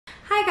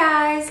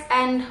Hi guys,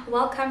 and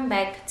welcome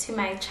back to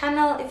my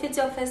channel. If it's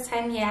your first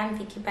time here, I'm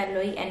Vicky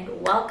Baloi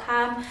and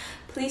welcome.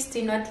 Please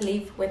do not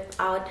leave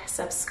without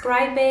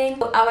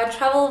subscribing. Our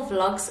travel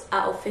vlogs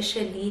are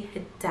officially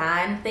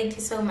done. Thank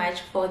you so much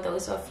for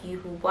those of you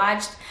who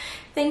watched.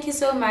 Thank you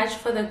so much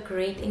for the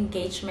great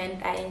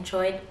engagement. I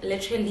enjoyed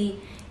literally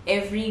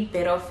every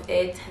bit of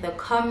it, the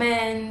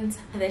comments,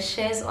 the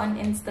shares on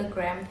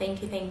Instagram.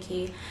 Thank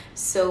you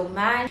so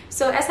much.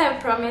 So as I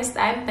promised,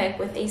 I'm back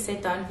with a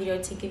sit down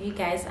video to give you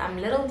guys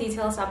little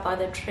details about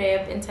the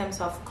trip in terms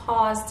of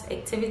cost,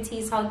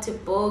 activities, how to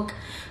book,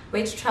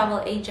 which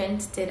travel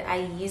agent did I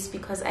use,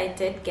 because I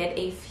did get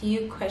a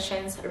few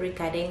questions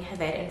regarding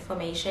that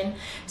information.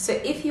 So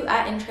if you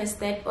are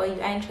interested or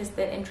you are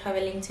interested in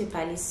traveling to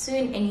Bali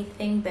soon and you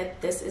think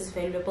that this is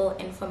valuable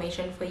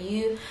information for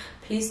you,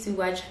 please do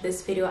watch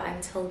this video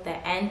until the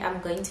end. I'm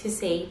going to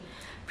say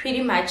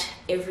pretty much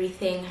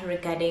everything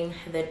regarding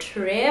the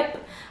trip.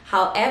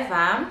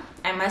 However,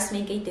 I must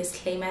make a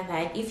disclaimer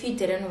that if you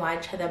didn't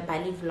watch the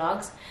Bali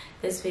vlogs,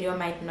 this video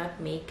might not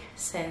make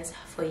sense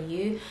for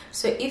you.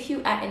 So if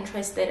you are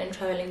interested in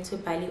traveling to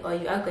Bali or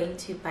you are going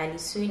to Bali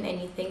soon and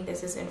you think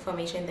this is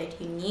information that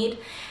you need,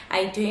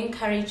 I do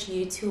encourage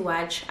you to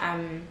watch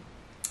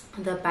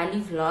the Bali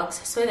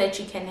vlogs so that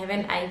you can have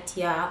an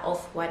idea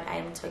of what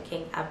I'm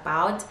talking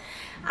about.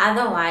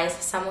 Otherwise,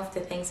 some of the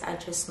things are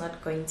just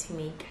not going to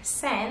make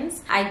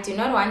sense. I do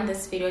not want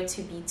this video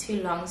to be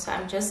too long, so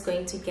I'm just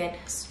going to get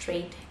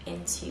straight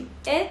into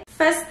it.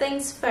 First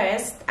things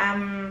first,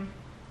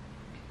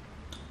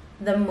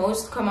 the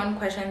most common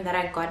question that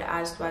I got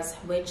asked was,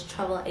 which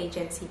travel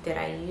agency did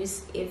I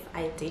use, if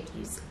I did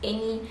use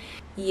any.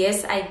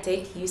 Yes, I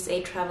did use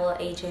a travel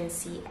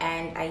agency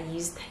and I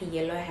used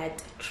Yellowhead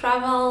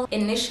Travel.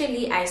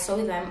 Initially, I saw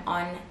them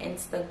on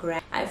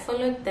Instagram. I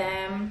followed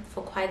them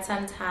for quite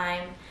some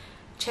time,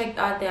 checked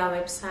out their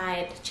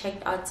website,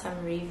 checked out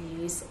some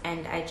reviews,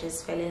 and I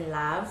just fell in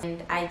love.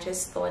 And I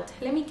just thought,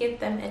 let me give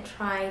them a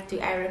try. Do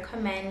I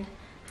recommend?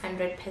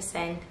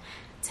 100%.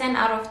 10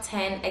 out of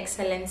 10,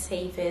 excellent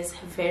service,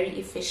 very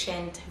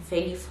efficient,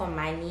 value for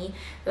money.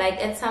 Like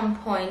at some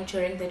point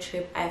during the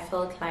trip, I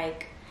felt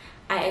like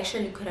I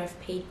actually could have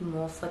paid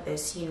more for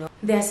this, you know.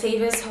 Their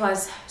service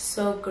was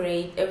so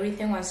great,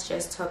 everything was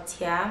just top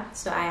tier.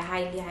 So I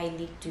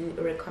highly do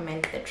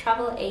recommend the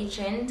travel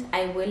agent.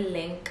 I will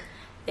link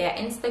their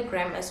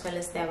Instagram as well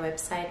as their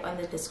website on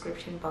the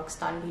description box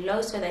down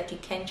below so that you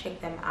can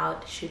check them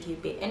out should you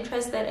be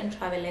interested in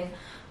traveling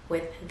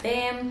with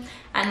them.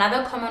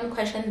 Another common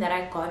question that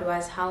I got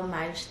was, how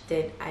much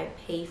did I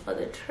pay for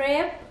the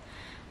trip?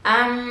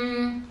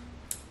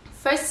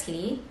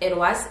 Firstly, it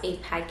was a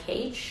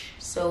package.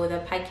 So the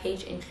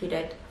package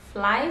included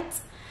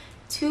flights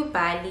to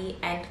Bali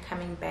and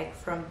coming back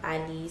from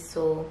Bali,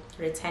 so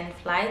return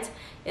flight.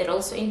 It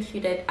also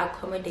included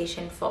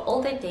accommodation for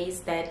all the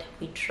days that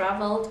we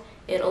traveled.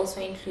 It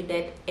also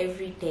included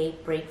everyday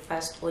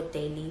breakfast or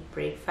daily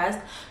breakfast.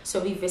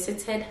 So we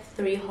visited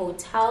 3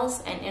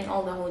 hotels, and in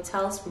all the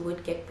hotels we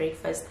would get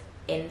breakfast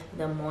in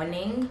the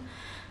morning.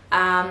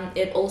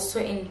 It also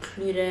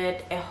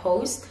included a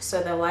host,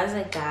 so there was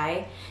a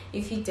guy.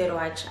 If you did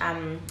watch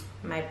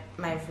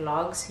my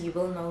vlogs, you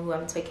will know who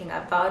I'm talking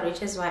about,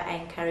 which is why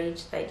I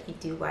encourage that you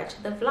do watch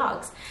the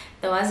vlogs.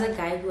 There was a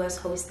guy who was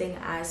hosting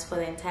us for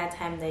the entire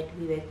time that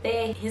we were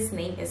there. His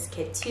name is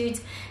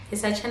Chit.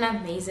 He's such an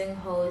amazing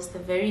host,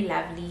 very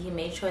lovely. He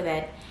made sure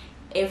that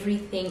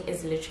everything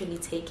is literally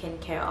taken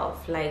care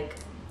of. Like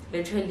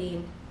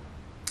literally,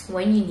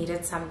 when you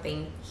needed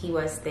something, he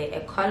was there,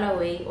 a call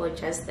away or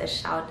just a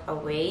shout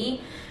away.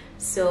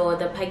 So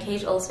the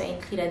package also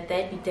included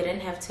that. We didn't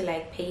have to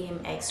like pay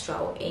him extra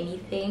or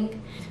anything.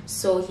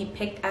 So he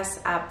picked us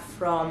up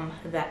from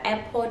the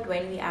airport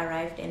when we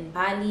arrived in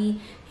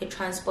Bali. He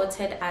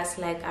transported us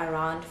like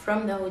around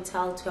from the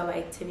hotel to our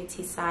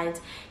activity site.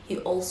 He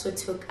also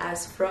took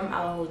us from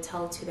our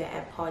hotel to the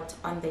airport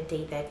on the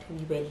day that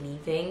we were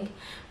leaving,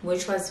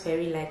 which was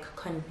very like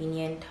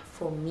convenient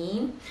for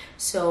me.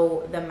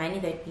 So the money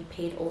that we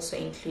paid also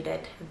included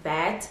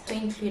that. So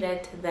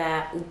included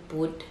the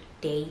Ubud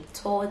day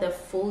tour, the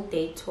full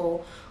day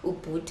tour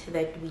Ubud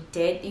that we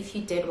did. If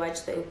you did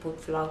watch the Ubud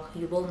vlog,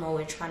 you will know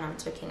which one I'm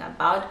talking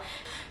about.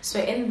 So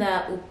in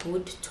the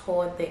Ubud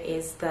tour, there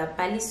is the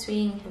Bali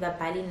swing, the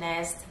Bali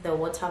nest, the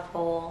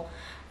waterfall,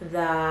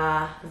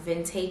 the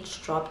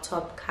vintage drop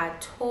top car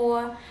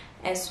tour,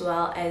 as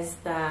well as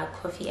the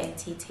coffee and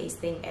tea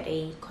tasting at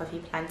a coffee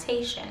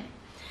plantation.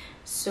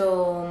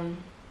 So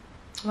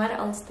what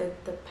else did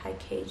the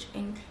package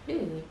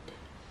include?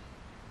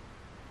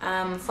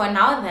 For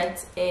now,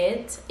 that's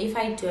it. If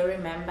I do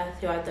remember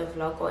throughout the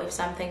vlog, or if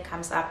something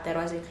comes up that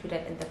was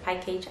included in the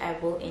package, I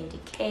will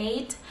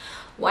indicate.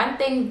 One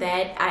thing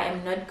that I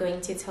am not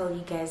going to tell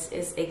you guys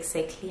is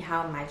exactly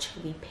how much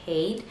we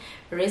paid.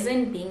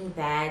 Reason being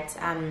that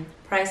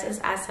prices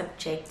are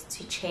subject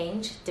to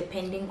change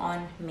depending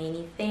on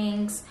many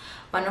things.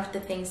 One of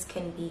the things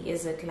can be,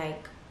 is it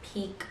like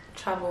peak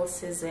travel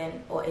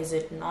season or is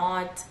it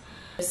not?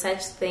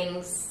 Such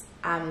things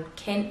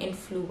can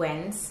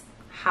influence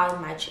how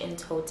much in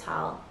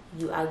total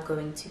you are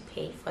going to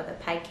pay for the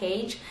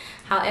package.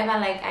 However,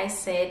 like I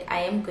said, I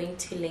am going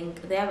to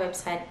link their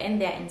website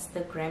and their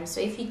Instagram,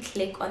 so if you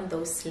click on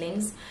those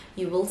links,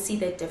 you will see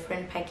the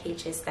different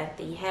packages that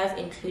they have,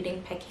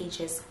 including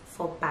packages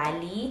for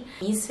Bali.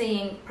 Me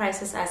saying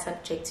prices are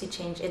subject to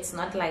change, it's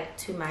not like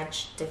too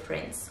much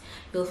difference.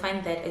 You'll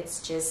find that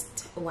it's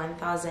just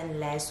 1,000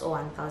 less or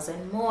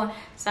 1,000 more.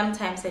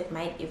 Sometimes it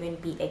might even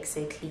be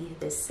exactly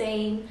the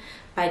same.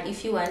 But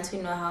if you want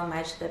to know how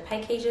much the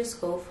packages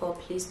go for,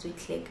 please do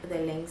click the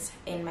links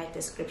in my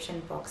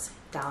description box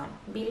down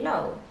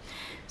below.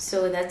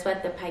 So that's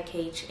what the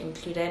package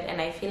included, and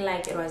I feel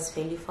like it was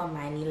value for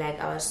money. Like,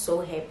 I was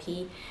so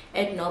happy.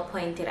 At no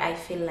point did I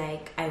feel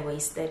like I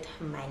wasted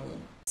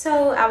money.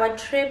 So our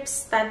trip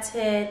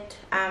started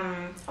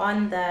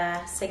on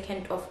the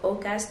 2nd of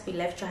August. We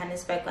left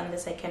Johannesburg on the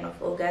 2nd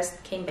of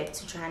August, came back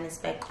to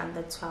Johannesburg on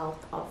the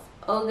 12th of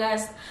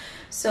August.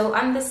 So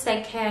on the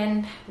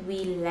 2nd,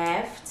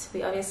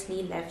 we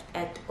obviously left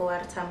at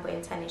OR Tambo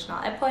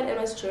International Airport. It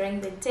was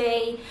during the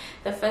day.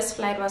 The first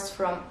flight was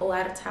from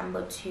OR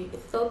Tambo to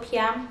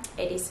Ethiopia,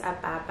 Addis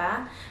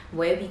Ababa,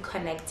 where we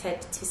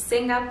connected to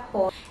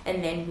Singapore,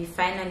 and then we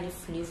finally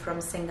flew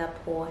from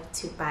Singapore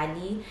to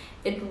Bali.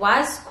 It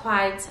was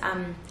quite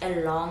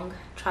a long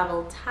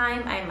travel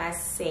time, I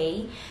must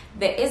say.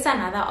 There is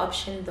another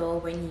option though.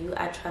 When you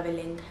are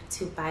traveling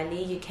to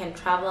Bali, you can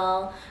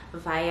travel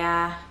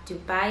via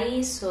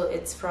Dubai. So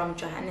it's from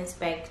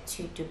Johannesburg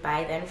to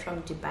Dubai, then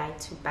from Dubai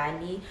to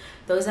Bali.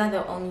 Those are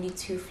the only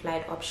 2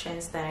 flight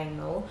options that I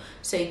know.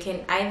 So you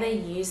can either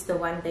use the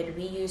one that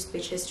we used,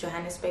 which is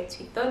Johannesburg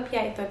to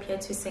Ethiopia, Ethiopia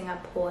to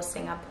Singapore,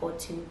 Singapore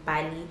to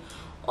Bali,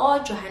 or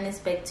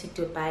Johannesburg to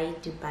Dubai,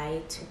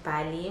 Dubai to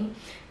Bali.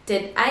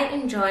 Did I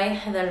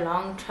enjoy the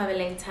long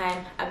traveling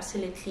time?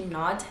 Absolutely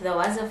not. There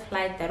was a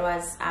flight that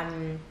was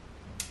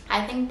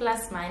I think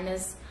plus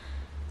minus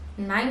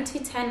 9 to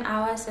 10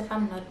 hours, if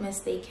I'm not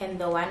mistaken.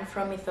 The one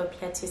from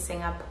Ethiopia to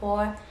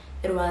Singapore,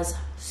 it was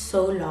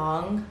so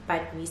long,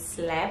 but we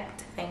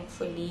slept,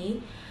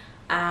 thankfully.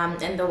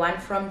 And the one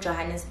from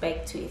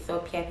Johannesburg to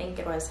Ethiopia, I think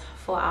it was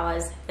 4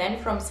 hours. Then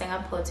from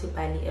Singapore to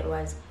Bali, it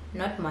was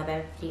not more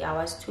than 3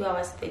 hours, 2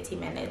 hours 30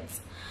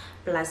 minutes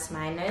plus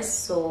minus.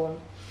 So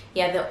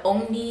yeah, the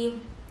only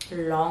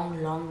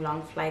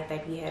long flight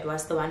that we had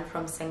was the one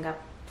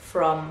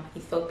from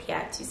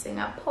Ethiopia to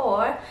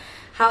Singapore.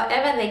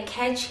 However, the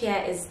catch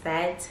here is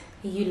that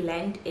you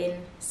land in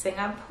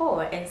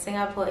Singapore, and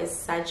Singapore is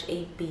such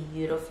a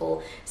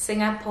beautiful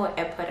Singapore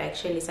airport,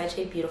 actually such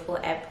a beautiful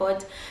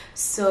airport.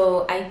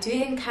 So I do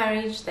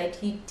encourage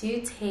that you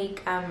do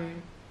take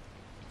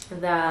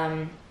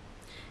the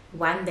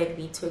one that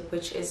we took,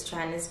 which is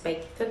Johannesburg,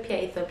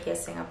 Ethiopia, Ethiopia,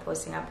 Singapore,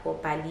 Singapore,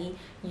 Bali.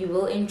 You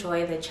will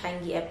enjoy the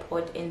Changi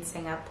airport in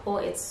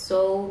Singapore. It's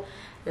so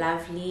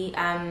lovely.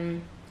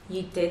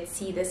 You did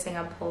see the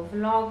Singapore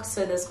vlog,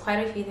 so there's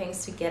quite a few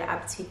things to get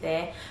up to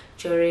there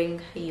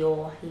during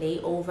your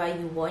layover.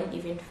 You won't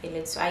even feel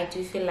it. So I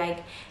do feel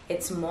like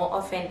it's more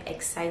of an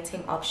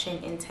exciting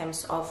option in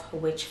terms of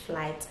which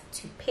flight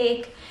to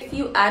pick. If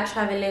you are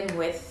traveling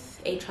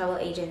with a travel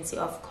agency,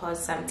 of course,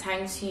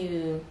 sometimes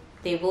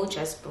they will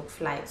just book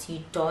flights.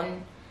 You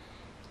don't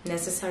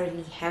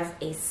necessarily have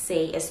a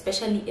say,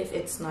 especially if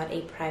it's not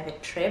a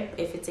private trip.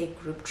 If it's a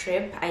group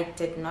trip, I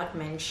did not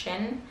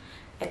mention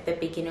at the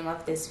beginning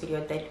of this video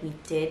that we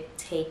did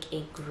take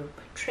a group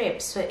trip.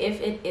 So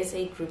if it is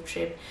a group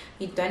trip,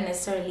 you don't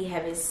necessarily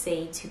have a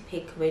say to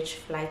pick which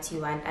flight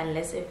you want,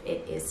 unless if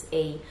it is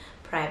a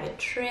private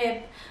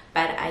trip.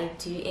 But I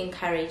do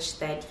encourage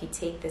that you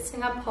take the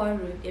Singapore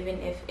route, even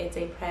if it's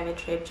a private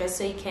trip, just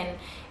so you can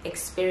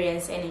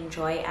experience and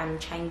enjoy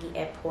Changi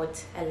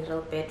airport a little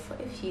bit for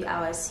a few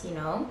hours, you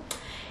know.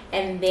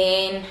 And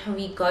then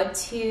we got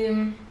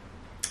to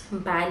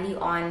Bali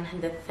on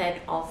the 3rd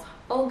of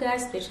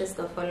August, which is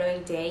the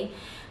following day.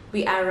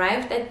 We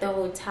arrived at the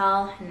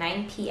hotel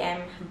 9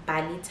 p.m.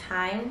 Bali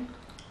time.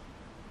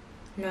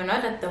 No,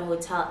 not at the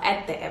hotel,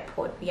 at the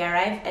airport. We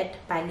arrived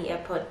at Bali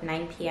airport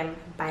 9 p.m.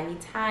 Bali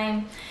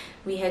time.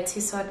 We had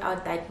to sort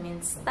out the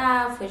admin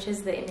stuff, which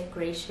is the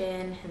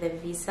immigration, the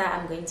visa.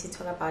 I'm going to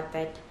talk about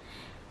that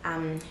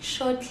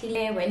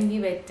shortly. When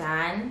we were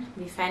done,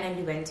 we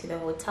finally went to the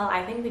hotel.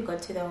 I think we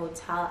got to the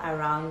hotel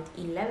around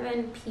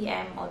 11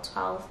 p.m. or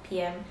 12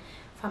 p.m.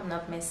 if I'm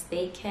not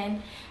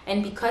mistaken.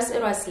 And because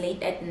it was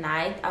late at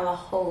night, our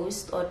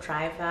host or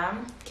driver,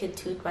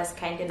 Kitut, was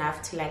kind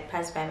enough to like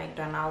pass by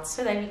McDonald's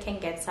so that we can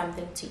get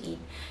something to eat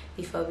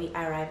before we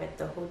arrive at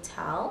the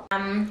hotel.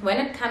 When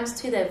it comes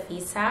to the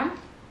visa,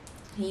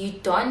 you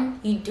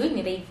do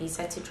need a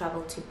visa to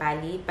travel to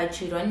Bali,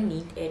 but you don't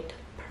need it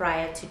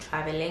prior to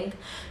traveling.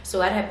 So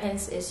what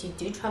happens is you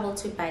do travel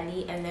to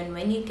Bali, and then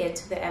when you get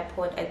to the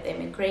airport at the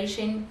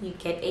immigration, you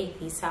get a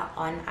visa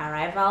on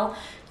arrival.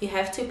 You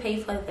have to pay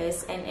for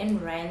this, and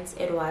in rent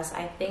it was,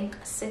 I think,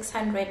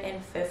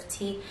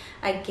 650.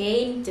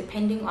 Again,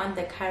 depending on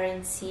the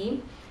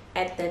currency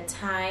at the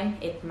time,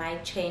 it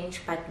might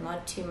change, but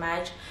not too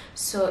much.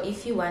 So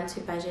if you want to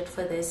budget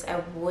for this,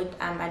 I would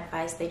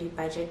advise that you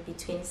budget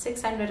between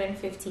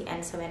 650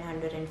 and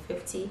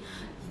 750. You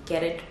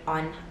get it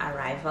on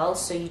arrival,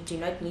 so you do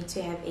not need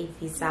to have a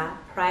visa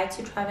prior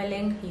to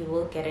traveling. You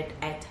will get it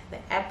at the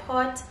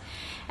airport.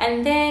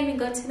 And then we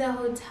got to the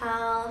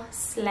hotel,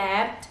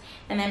 slept,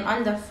 and then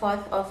on the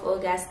 4th of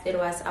August it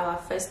was our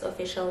first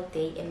official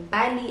day in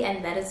Bali,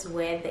 and that is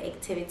where the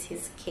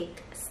activities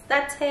kick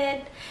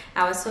started.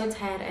 I was so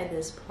tired at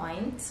this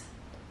point.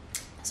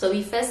 So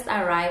we first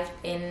arrived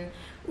in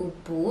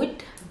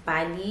Ubud,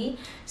 Bali.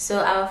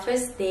 So our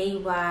first day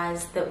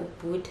was the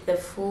Ubud, the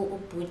full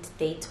Ubud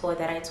day tour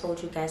that I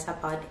told you guys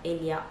about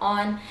earlier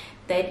on.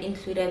 That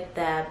included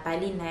the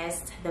Bali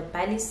Nest, the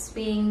Bali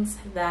Swings,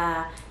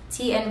 the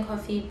tea and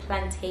coffee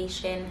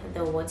plantation,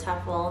 the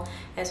waterfall,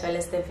 as well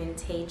as the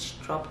vintage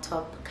drop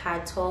top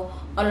car tour.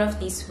 All of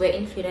these were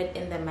included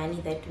in the money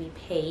that we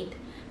paid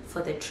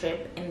for the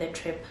trip, in the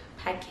trip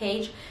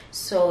package.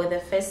 So the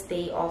first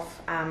day of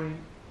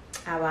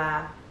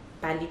our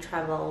Bali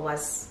travel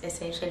was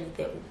essentially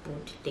the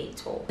Ubud day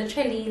tour.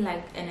 Literally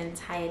like an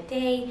entire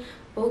day.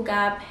 Woke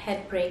up,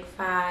 had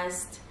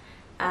breakfast,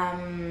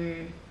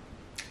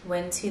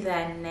 went to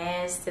the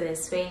nest, the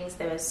swings.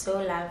 They were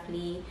so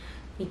lovely.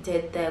 We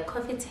did the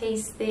coffee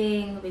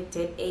tasting. We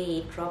did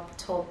a drop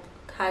top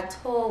car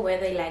tour where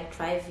they like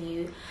drive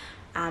you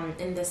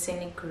in the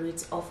scenic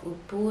routes of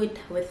Ubud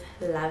with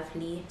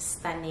lovely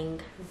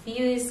stunning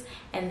views.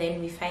 And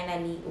then we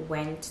finally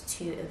went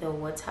to the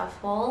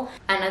waterfall.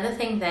 Another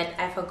thing that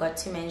I forgot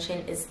to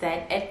mention is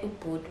that at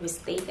Ubud we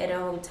stayed at a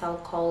hotel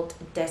called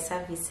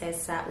Desa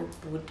Visesa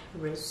Ubud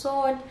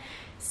Resort.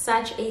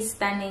 Such a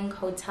stunning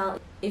hotel.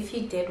 If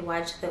you did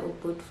watch the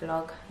Ubud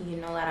vlog, you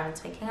know what I'm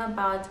talking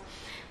about.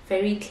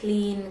 Very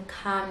clean,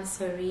 calm,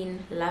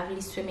 serene,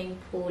 lovely swimming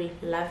pool,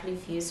 lovely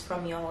views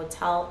from your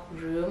hotel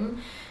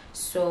room.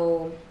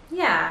 So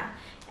yeah,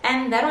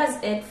 and that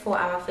was it for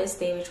our first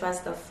day, which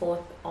was the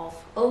 4th of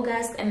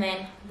August. And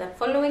then the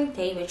following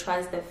day, which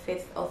was the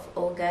 5th of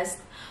August,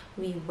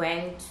 we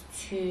went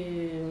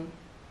to,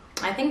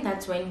 I think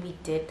that's when we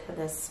did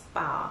the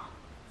spa.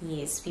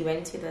 Yes, we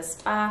went to the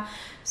spa.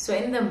 So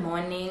in the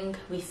morning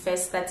we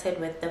first started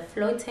with the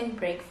floating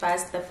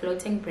breakfast. The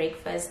floating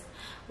breakfast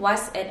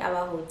was at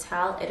our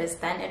hotel. It is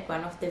done at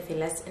one of the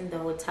villas in the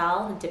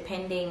hotel,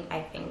 depending,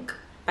 I think,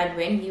 but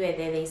when we were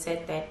there they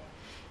said that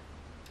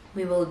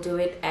we will do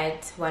it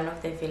at one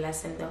of the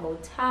villas in the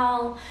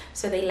hotel.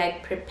 So they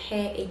like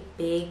prepare a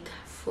big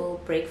full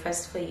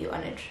breakfast for you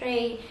on a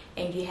tray,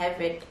 and you have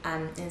it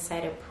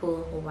inside a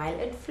pool while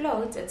it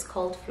floats. It's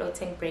called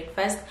floating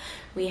breakfast.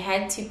 We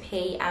had to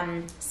pay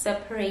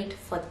separate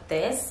for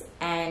this,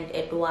 and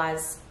it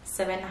was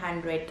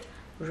 700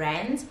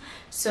 rand.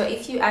 So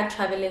if you are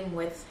traveling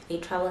with a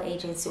travel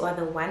agency or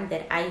the one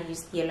that I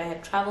used,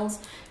 Yellowhead Travels,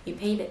 you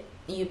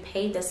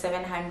pay the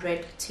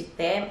 700 to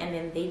them, and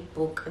then they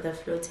book the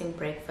floating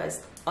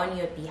breakfast on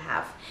your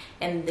behalf.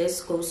 And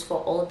this goes for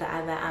all the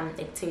other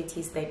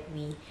activities that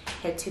we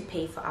had to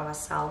pay for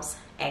ourselves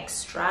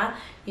extra.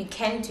 You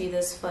can do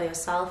this for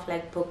yourself,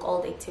 like book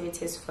all the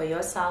activities for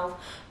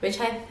yourself, which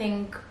I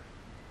think,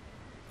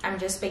 I'm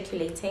just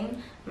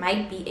speculating,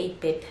 might be a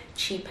bit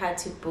cheaper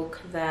to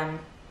book the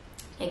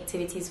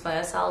activities for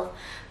yourself.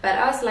 But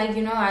I was like,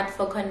 you know what,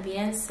 for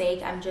convenience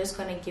sake, I'm just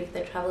gonna give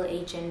the travel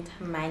agent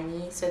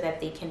money so that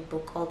they can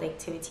book all the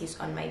activities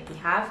on my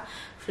behalf.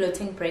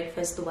 Floating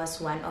breakfast was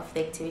one of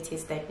the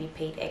activities that we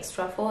paid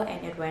extra for,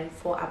 and it went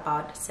for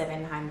about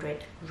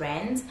 700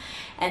 rand.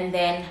 And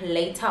then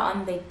later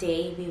on the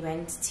day we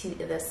went to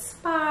the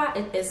spa.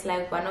 It is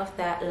like one of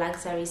the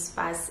luxury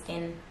spas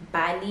in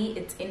Bali.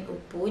 It's in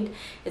Ubud.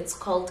 It's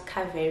called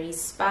Kaveri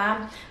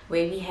Spa,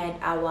 where we had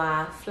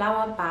our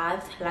flower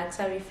bath,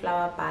 luxury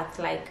flower bath.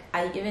 Like,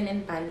 are you even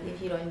in Bali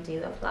if you don't do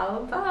the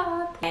flower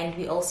bath? And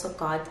we also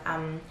got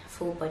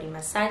full body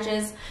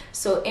massages.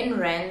 So in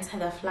rent,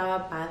 the flower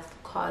bath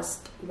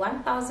cost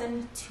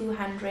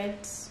 1,200,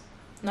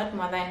 not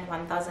more than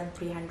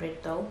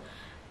 1,300 though,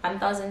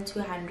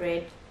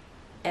 1,200,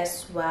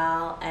 as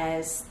well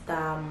as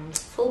the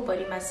full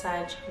body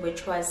massage,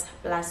 which was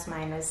plus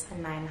minus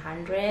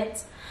 900.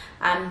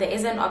 There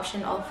is an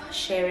option of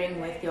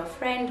sharing with your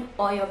friend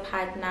or your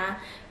partner.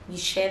 You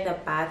share the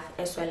bath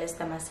as well as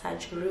the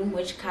massage room,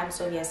 which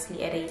comes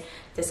obviously at a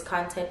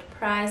discounted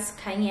price.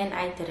 Kanye and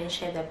I didn't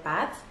share the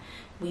bath,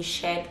 we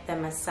shared the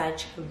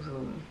massage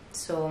room.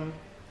 So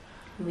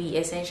we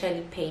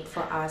essentially paid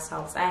for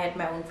ourselves. I had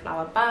my own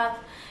flower bath,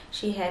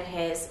 she had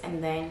hers,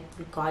 and then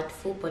we got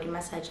full body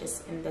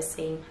massages in the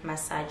same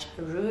massage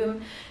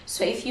room.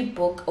 So if you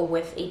book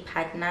with a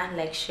partner,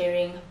 like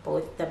sharing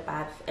both the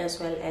bath as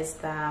well as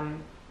the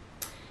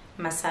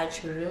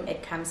massage room,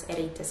 it comes at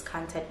a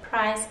discounted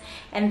price.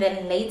 And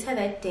then later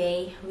that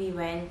day we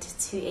went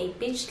to a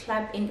beach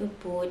club in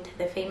Ubud,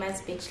 the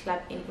famous beach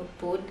club in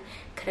Ubud,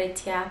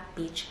 Kretia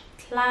Beach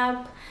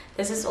club.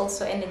 This is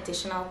also an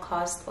additional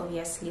cost,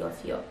 obviously,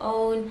 of your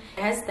own.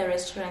 It has the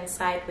restaurant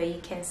side where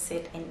you can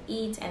sit and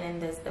eat, and then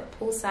there's the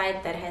pool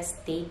side that has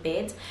day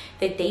beds.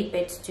 The day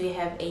beds do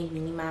have a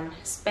minimum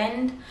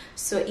spend,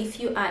 so if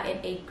you are in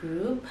a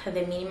group, the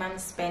minimum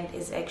spend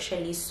is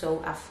actually so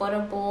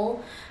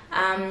affordable.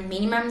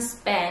 Minimum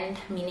spend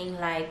meaning,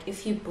 like,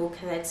 if you book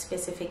that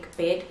specific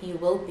bed, you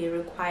will be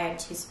required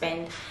to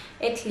spend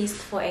at least,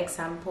 for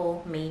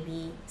example,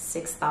 maybe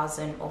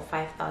 6,000 or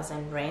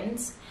 5,000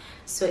 rands.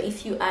 So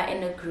if you are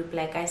in a group,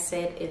 like I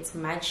said, it's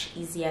much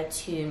easier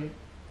to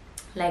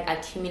like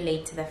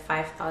accumulate the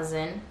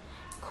 5,000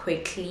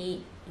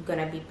 quickly. You're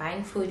gonna be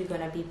buying food, you're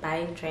gonna be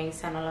buying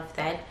drinks and all of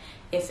that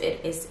if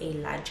it is a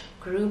large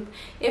group.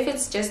 If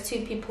it's just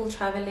 2 people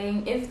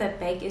traveling, if the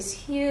bag is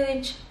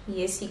huge,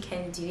 yes, you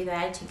can do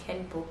that. You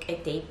can book a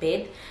day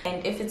bed.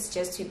 And if it's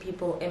just 2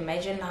 people,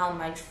 imagine how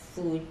much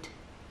food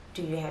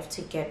do you have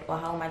to get, or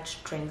how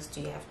much drinks do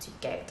you have to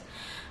get.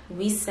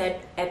 We sat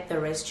at the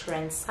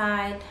restaurant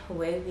side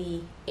where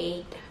we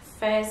ate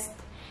first,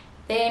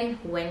 then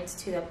went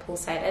to the pool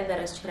side. At the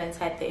restaurant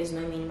side, there is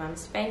no minimum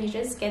spend. You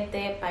just get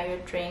there, buy your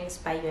drinks,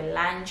 buy your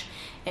lunch.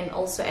 And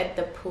also at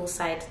the pool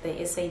side, there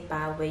is a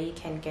bar where you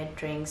can get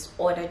drinks,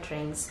 order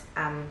drinks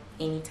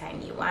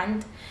anytime you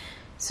want.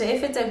 So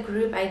if it's a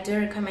group, I do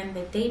recommend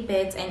the day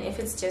beds. And if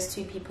it's just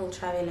 2 people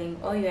traveling,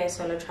 or you're a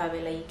solo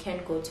traveler, you can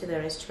go to the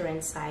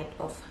restaurant side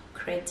of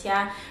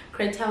Kretia.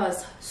 Kretia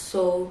was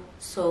so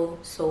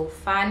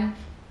fun.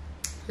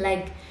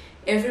 Like,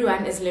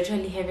 everyone is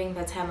literally having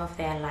the time of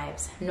their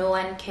lives. No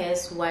one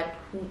cares what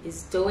who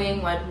is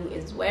doing, what who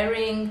is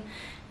wearing.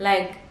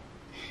 Like,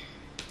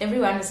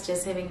 everyone is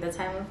just having the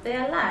time of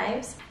their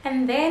lives.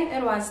 And then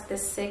it was the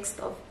 6th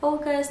of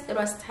August. It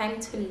was time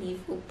to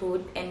leave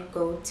Ubud and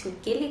go to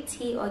Gili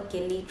or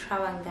Gili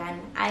Trawangan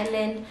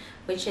Island,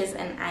 which is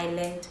an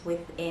island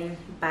within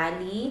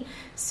Bali.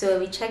 So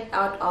we checked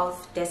out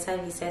of Desa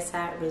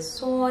Visesa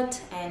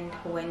Resort and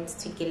went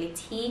to Gili.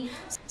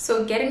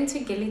 So getting to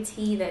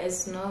Gili, there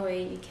is no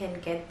way you can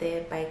get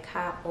there by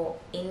car or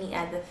any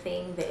other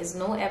thing. There is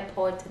no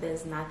airport,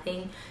 there's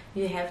nothing.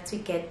 You have to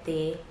get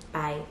there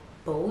by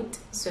boat.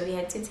 So we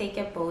had to take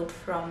a boat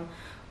from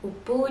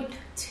Ubud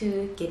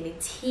to Gili.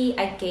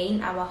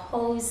 Again, our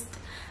host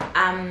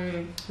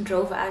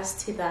drove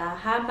us to the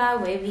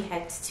harbor where we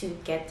had to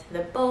get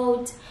the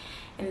boat,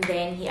 and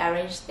then he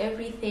arranged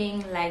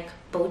everything like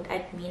boat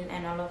admin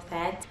and all of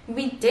that.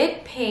 We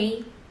did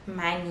pay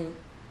money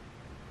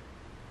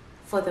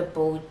for the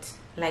boat,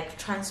 like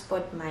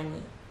transport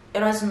money.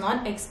 It was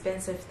not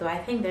expensive though. I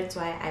think that's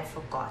why I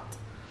forgot.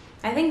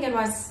 I think it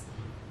was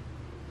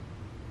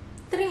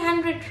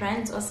 300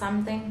 rands or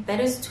something. That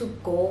is to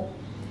go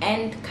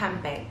and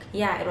come back.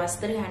 Yeah, it was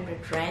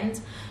 300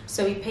 rands.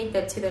 So we paid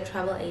that to the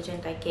travel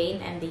agent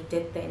again, and they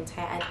did the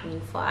entire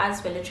admin for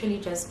us. We literally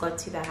just got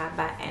to the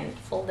harbor and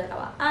folded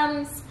our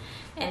arms,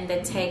 and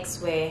the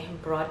tags were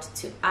brought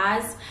to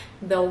us.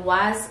 There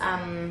was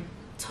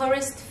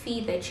tourist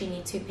fee that you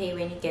need to pay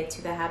when you get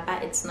to the harbor.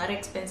 It's not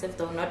expensive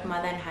though, not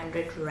more than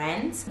 100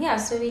 rands. Yeah,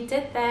 so we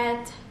did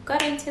that,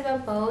 got into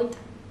the boat,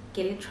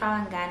 Gili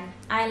Trawangan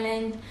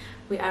Island.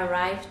 We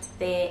arrived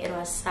there. It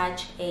was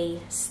such a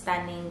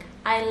stunning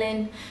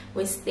island.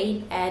 We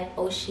stayed at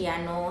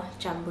Oceano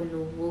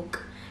Jambuluwuk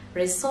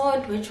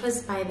Resort, which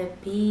was by the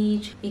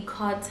beach. We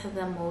caught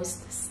the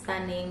most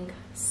stunning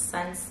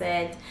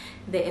sunset.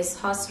 There is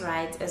horse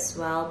rides as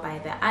well by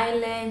the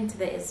island.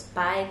 There is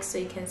bikes, so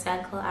you can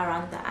cycle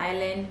around the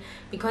island.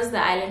 Because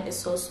the island is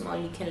so small,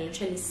 you can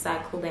literally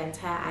cycle the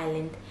entire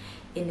island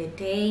in a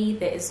day.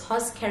 There is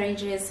horse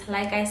carriages.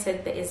 Like I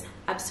said, there is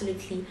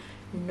absolutely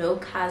no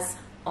cars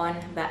on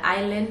the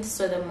island,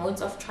 so the modes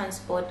of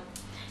transport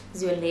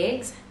is your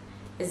legs,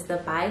 is the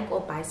bike or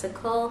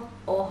bicycle,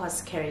 or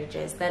horse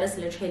carriages. That is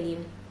literally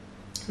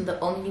the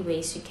only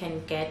ways you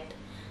can get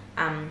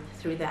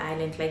through the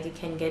island. Like, you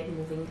can get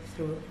moving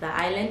through the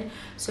island.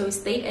 So we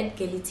stayed at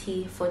Gili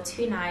for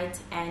 2 nights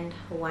and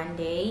 1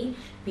 day.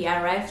 We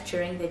arrived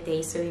during the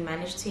day, so we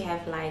managed to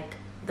have like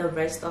the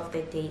rest of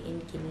the day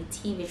in Gili,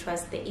 which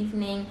was the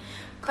evening.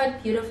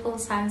 Caught beautiful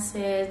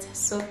sunsets,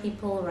 saw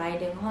people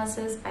riding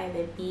horses by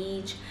the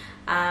beach.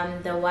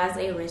 There was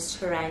a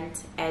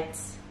restaurant at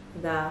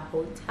the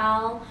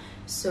hotel,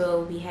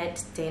 so we had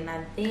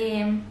dinner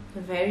there.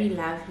 Very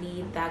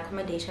lovely. The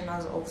accommodation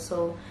was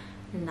also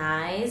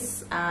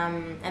nice,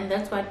 and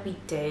that's what we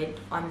did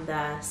on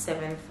the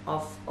 7th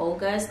of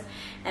August,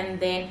 and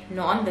then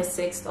on the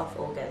 6th of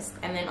August,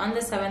 and then on the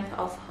 7th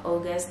of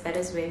August, that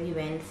is where we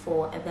went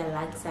for the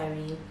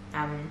luxury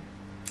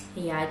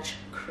yacht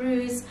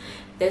cruise.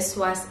 This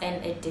was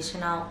an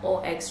additional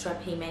or extra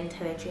payment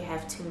that you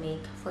have to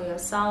make for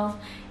yourself,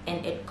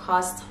 and it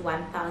cost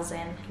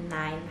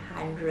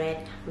 1,900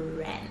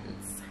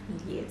 rands.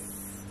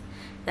 Yes,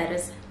 that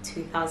is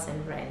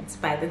 2,000 rands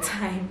by the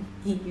time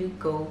you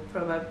go,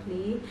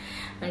 probably.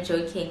 I'm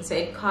joking. So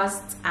it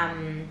costs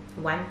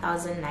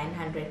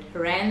 1,900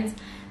 rands.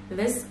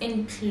 This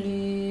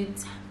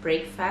includes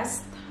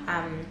breakfast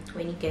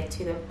when you get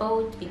to the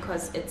boat,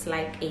 because it's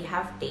like a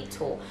half-day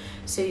tour.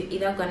 So you're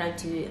either gonna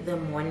do the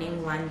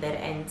morning one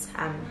that ends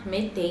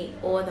midday,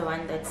 or the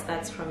one that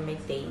starts from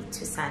midday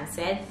to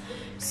sunset.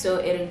 So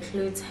it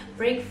includes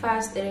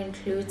breakfast, it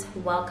includes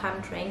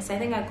welcome drinks. I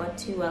think I got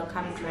 2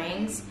 welcome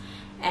drinks,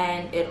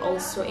 and it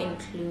also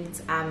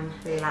includes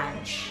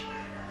lunch.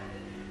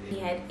 We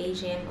had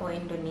Asian or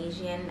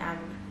Indonesian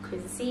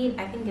cuisine.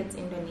 I think it's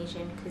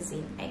Indonesian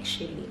cuisine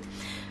actually.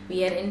 We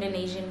had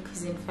Indonesian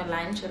cuisine for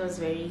lunch. It was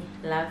very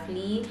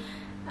lovely.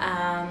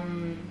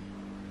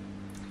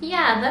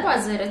 Yeah, that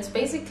was it. It's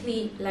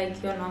basically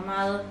like your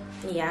normal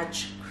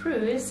yacht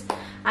cruise.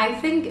 I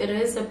think it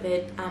is a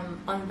bit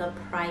on the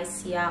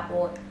pricier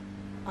or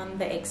on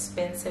the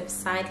expensive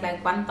side.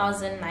 Like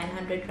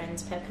 1,900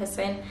 rands per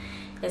person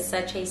is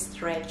such a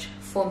stretch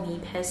for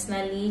me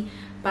personally.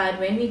 But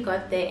when we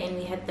got there and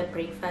we had the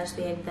breakfast,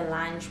 we had the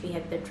lunch, we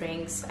had the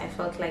drinks, I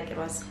felt like it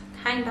was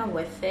kind of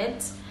worth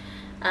it.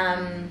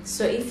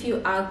 So if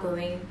you are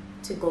going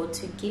to go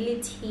to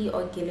Gili T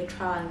or Gili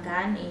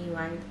Trawangan and you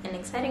want an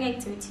exciting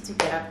activity to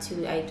get up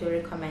to, I do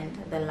recommend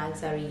the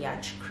luxury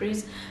yacht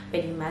cruise,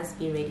 but you must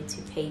be ready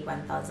to pay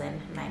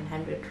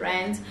 1,900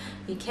 rands.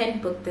 You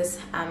can book this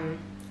on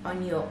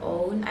your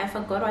own. I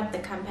forgot what the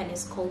company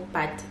is called,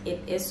 but it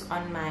is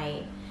on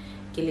my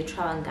Gili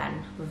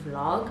Trawangan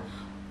vlog.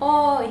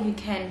 Or you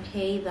can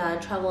pay the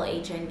travel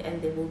agent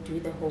and they will do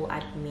the whole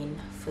admin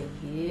for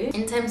you.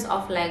 In terms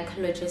of like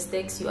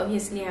logistics, you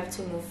obviously have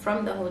to move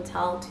from the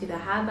hotel to the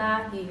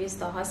harbor. You use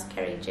the horse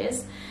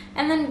carriages,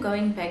 and then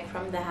going back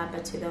from the harbor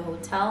to the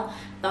hotel.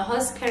 The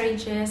horse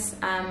carriages,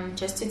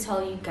 just to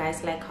tell you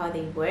guys like how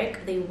they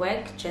work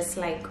just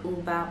like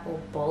Uber or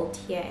Bolt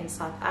here in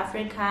South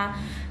Africa.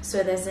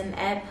 So there's an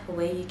app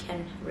where you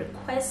can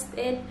request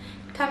it.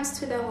 It comes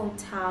to the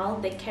hotel.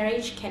 The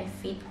carriage can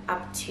fit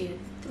up to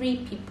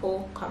 3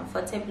 people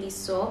comfortably.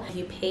 So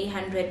you pay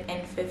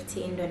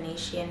 150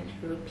 Indonesian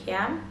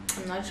rupiah.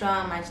 I'm not sure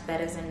how much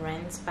that is in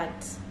rands, but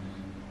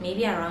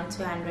maybe around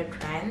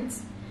 200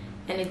 rands,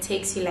 and it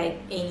takes you like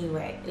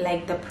anywhere.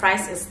 Like the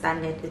price is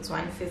standard, it's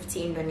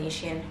 150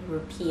 Indonesian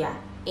rupiah.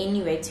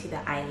 Anywhere to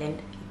the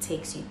island, it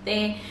takes you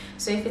there.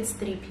 So if it's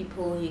 3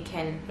 people, you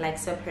can like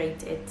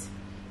separate it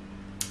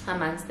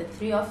amongst the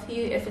 3 of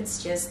you. If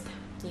it's just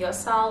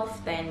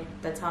yourself, then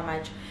that's how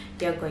much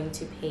you're going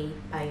to pay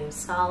by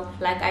yourself.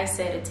 Like I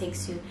said, it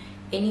takes you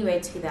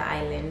anywhere to the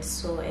island,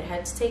 so it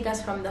had to take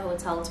us from the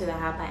hotel to the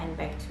harbor and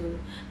back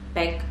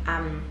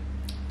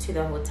to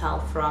the hotel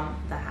from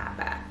the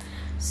harbor.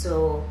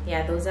 So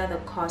yeah, those are the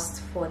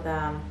costs for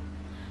the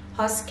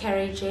horse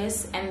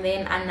carriages. And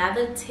then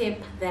another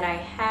tip that I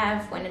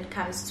have when it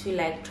comes to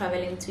like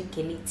traveling to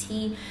Gili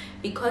T,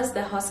 because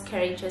the horse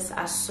carriages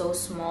are so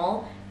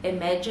small,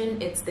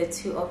 imagine it's the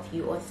 2 of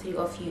you or 3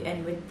 of you,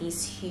 and with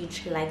these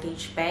huge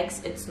luggage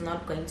bags, it's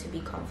not going to be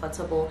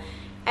comfortable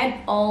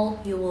at all.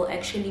 You will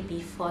actually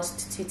be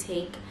forced to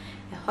take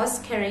a horse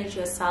carriage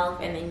yourself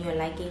and then your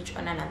luggage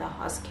on another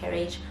horse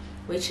carriage,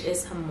 which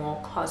is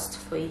more cost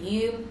for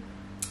you.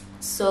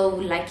 So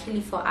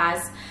luckily for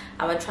us,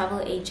 our travel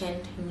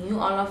agent knew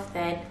all of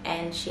that,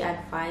 and she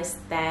advised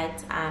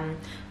that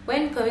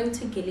when going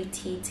to Gili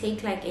T,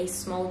 take like a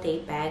small day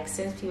bag.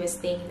 Since we were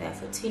staying there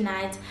for 2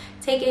 nights,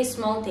 take a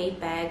small day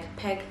bag,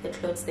 pack the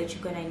clothes that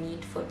you're gonna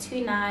need for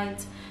 2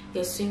 nights,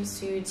 your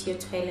swimsuit, your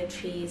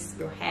toiletries,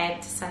 your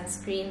hat,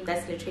 sunscreen.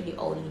 That's literally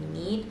all you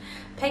need.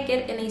 Pack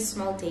it in a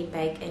small day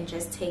bag and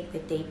just take the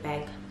day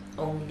bag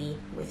only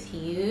with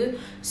you.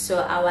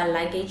 So our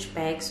luggage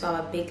bags, so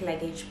our big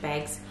luggage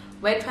bags,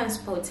 were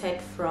transported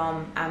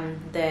from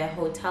the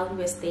hotel we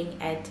were staying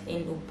at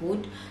in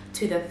Ubud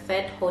to the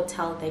 3rd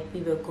hotel that we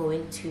were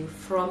going to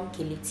from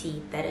Gili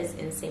T, that is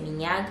in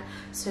Seminyak.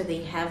 So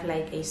they have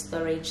like a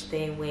storage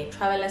there where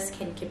travelers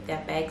can keep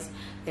their bags.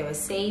 They were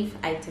safe.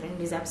 I didn't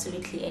lose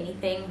absolutely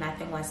anything.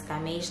 Nothing was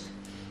damaged.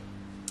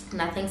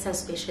 Nothing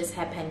suspicious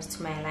happened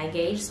to my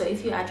luggage. So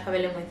if you are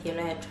traveling with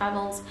Yellowhead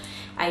Travels,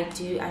 I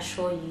do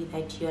assure you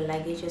that your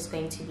luggage is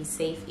going to be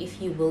safe if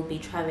you will be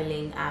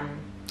traveling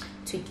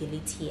to Gili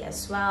T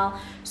as well.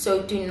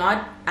 So do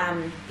not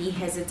be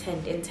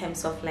hesitant in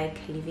terms of like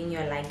leaving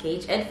your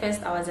luggage. At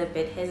first I was a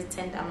bit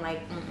hesitant. I'm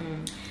like,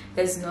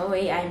 there's no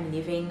way I'm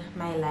leaving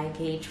my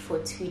luggage for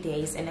 2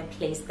 days in a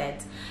place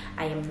that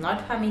I am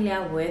not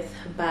familiar with.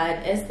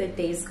 But as the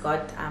days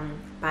got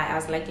by, I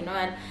was like, you know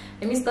what,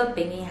 let me stop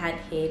being a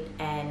hardhead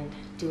and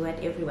do what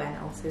everyone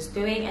else is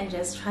doing and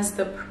just trust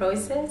the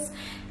process.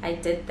 I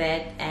did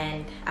that,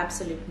 and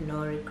absolute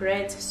no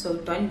regret. So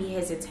don't be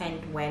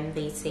hesitant when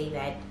they say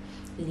that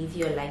leave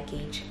your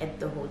luggage at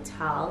the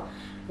hotel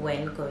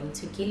when going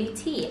to Gili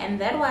T.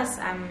 And that was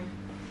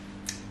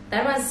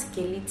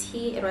Gili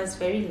T. It was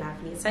very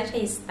lovely. It's such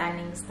a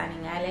stunning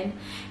island.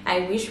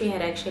 I wish we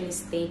had actually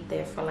stayed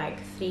there for like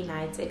 3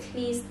 nights at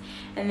least.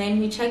 And then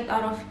we checked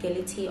out of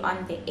Gili T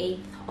on the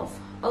 8th of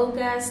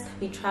August.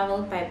 We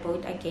traveled by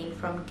boat again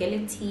from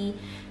Gili T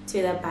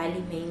to the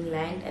Bali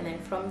mainland, and then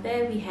from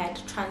there we had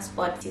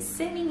transport to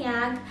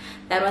Seminyak.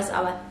 That was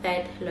our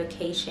 3rd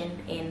location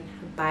in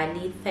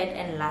Bali, third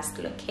and last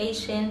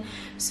location.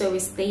 So we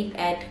stayed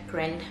at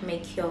Grand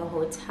Mercure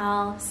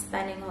Hotel,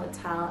 stunning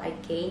hotel.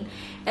 Again,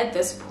 at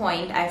this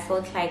point I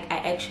felt like I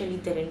actually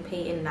didn't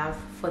pay enough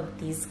for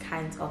these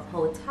kinds of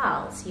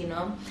hotels, you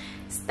know.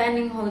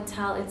 Stunning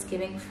hotel, it's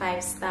giving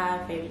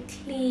 5-star, very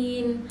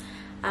clean,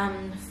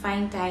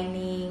 fine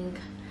dining,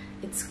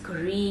 it's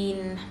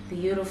green,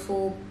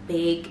 beautiful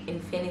big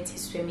infinity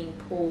swimming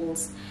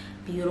pools,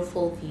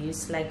 beautiful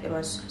views. Like, it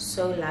was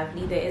so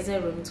lovely. There is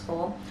a room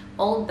tour.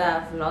 All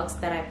the vlogs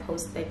that I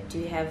posted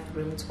do have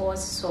room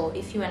tours, so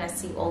if you want to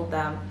see all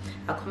the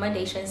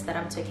accommodations that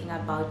I'm talking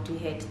about, do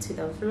head to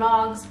the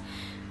vlogs.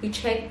 We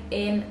checked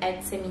in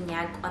at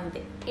Seminyak on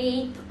the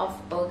 8th of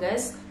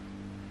August.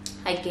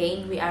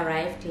 Again, we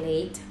arrived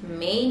late.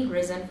 Main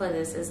reason for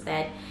this is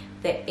that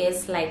there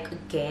is like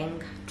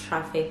gang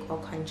traffic or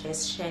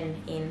congestion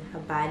in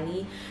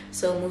Bali.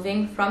 So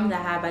moving from the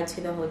harbor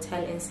to the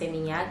hotel in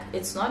Seminyak,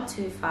 it's not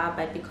too far,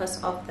 but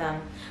because of the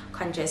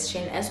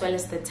congestion as well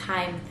as the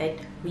time that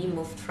we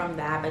moved from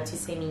the harbor to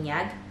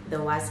Seminyak,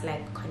 there was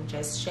like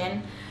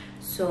congestion.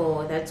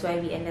 So that's why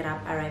we ended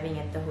up arriving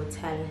at the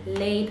hotel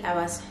late. I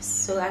was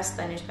so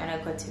astonished when I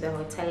got to the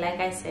hotel. Like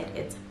I said,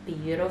 it's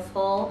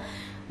beautiful.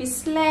 We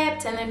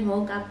slept and then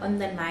woke up on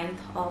the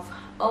 9th of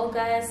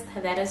August.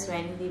 That is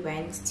when we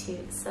went to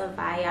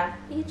Savaya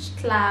Beach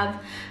Club.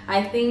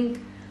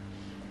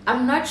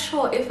 I'm not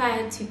sure if I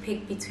had to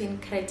pick between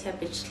Kretia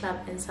Beach Club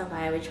and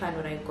Savaya, which one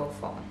would I go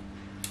for?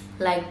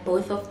 Like,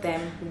 both of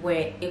them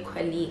were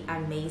equally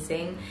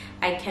amazing.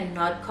 I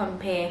cannot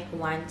compare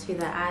one to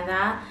the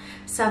other.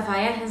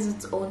 Savaya has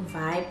its own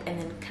vibe, and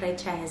then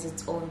Kretia has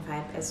its own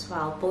vibe as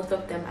well. Both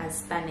of them are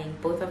stunning.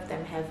 Both of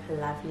them have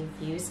lovely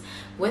views.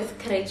 With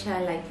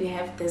Kretia, like, you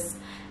have this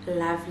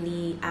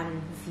lovely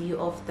view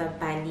of the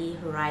Bali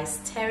rice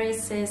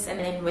terraces, and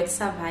then with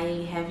Savaya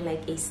you have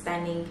like a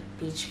stunning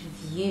beach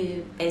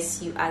view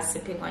as you are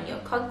sipping on your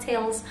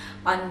cocktails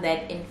on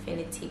that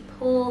infinity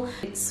pool.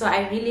 So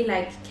I really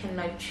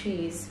cannot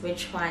choose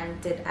which one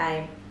did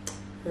I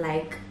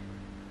like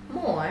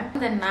more. On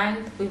the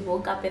 9th, we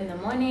woke up in the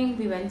morning,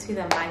 we went to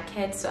the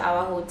market. So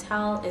our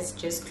hotel is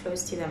just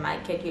close to the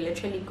market. You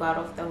literally go out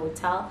of the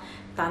hotel,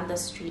 down the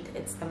street,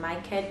 it's the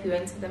market. We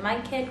went to the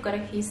market, got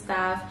a few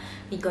stuff.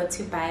 We got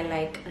to buy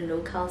like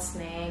local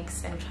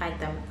snacks and tried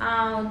them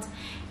out.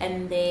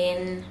 And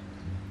then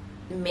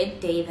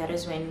midday, that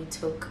is when we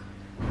took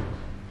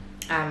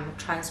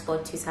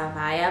transport to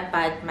Savaya.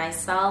 But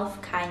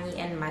myself, Kanye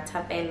and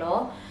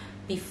Matapelo,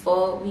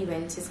 before we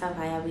went to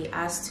Savaya, we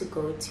asked to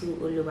go to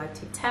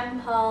Uluwatu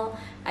Temple.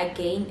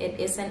 Again, it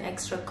is an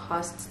extra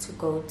cost to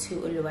go to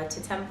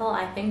Uluwatu Temple.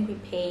 I think we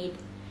paid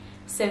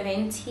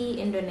 70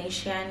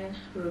 Indonesian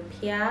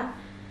rupiah.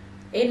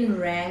 In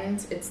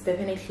rand, it's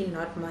definitely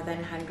not more than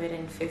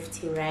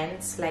 150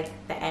 rands, like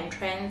the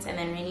entrance. And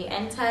then when you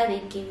enter,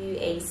 they give you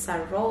a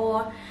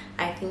sarong.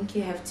 I think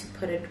you have to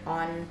put it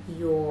on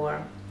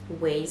your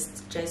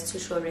waist just to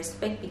show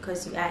respect,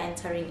 because you are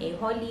entering a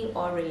holy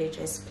or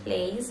religious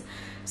place.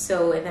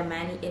 So the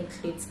money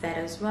includes that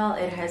as well.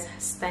 It has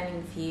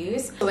stunning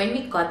views. So when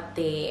we got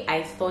there,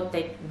 I thought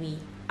that we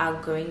are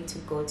going to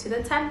go to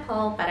the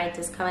temple, but I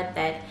discovered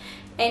that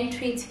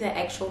entry to the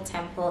actual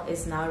temple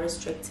is now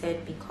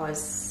restricted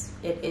because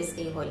it is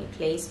a holy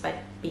place. But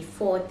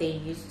before, they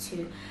used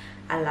to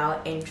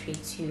allow entry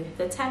to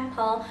the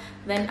temple.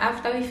 Then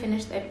after we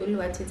finished at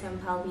Uluwatu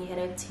Temple, we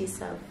headed to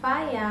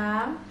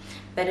Savaya.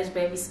 That is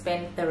where we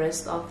spent the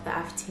rest of the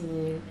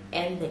afternoon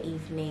and the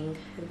evening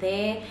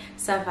there.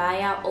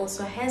 Savaya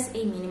also has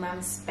a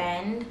minimum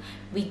spend.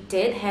 We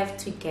did have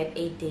to get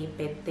a day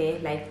bed there,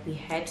 like we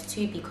had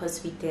to,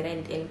 because we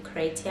didn't in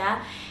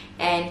Kretia.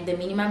 And the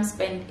minimum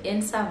spend in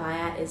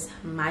Savaya is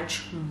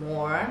much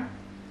more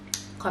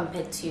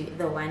compared to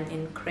the one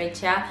in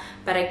Kretia.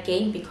 But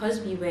again, because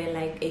we were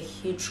like a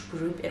huge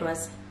group, it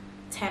was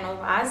 10 of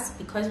us.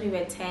 Because we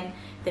were 10,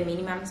 the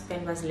minimum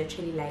spend was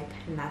literally like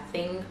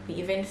nothing. We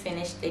even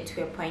finished it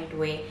to a point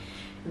where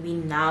we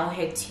now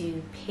had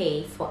to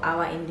pay for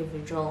our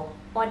individual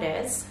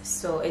orders.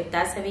 So it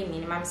does have a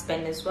minimum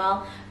spend as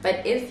well.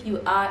 But if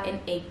you are in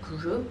a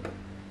group,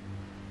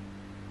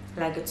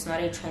 like, it's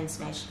not a train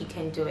smash, you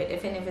can do it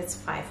even if it's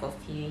 5 of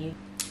you.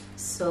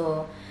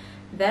 So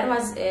that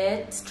was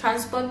it.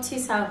 Transport to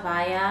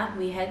Savaya,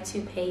 we had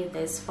to pay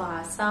this for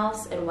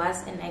ourselves. It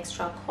was an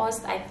extra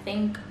cost. I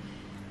think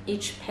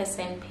each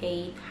person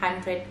paid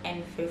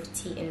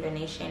 150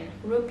 Indonesian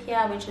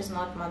rupiah, which is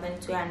not more than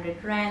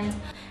 200 rand.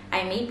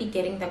 I may be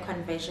getting the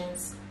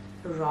conversions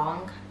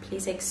wrong,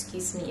 please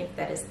excuse me if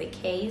that is the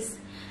case,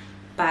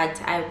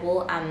 but I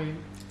will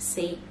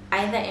say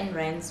either in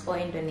rands or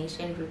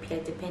Indonesian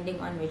rupiah, depending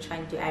on which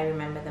one do I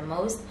remember the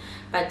most.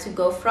 But to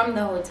go from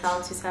the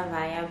hotel to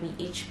Savaya, we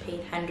each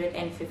paid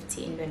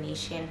 150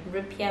 Indonesian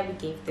rupiah. We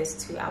gave this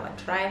to our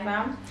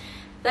driver.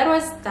 That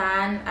was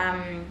done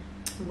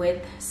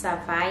with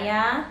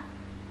Savaya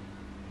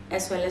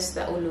as well as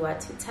the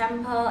Uluwatu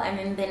Temple. And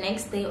then the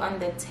next day on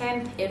the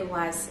 10th, it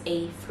was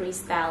a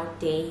freestyle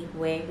day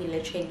where we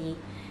literally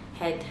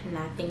had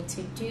nothing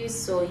to do.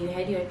 So you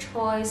had your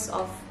choice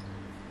of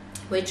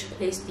which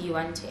place do you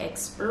want to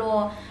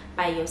explore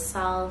by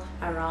yourself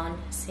around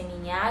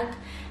Seminyak.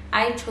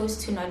 I chose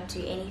to not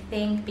do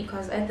anything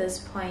because at this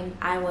point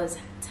I was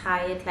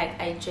tired. Like,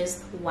 I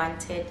just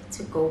wanted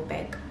to go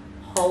back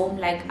home.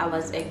 Like, I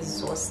was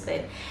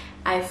exhausted.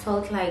 I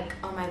felt like,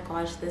 oh my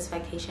gosh, this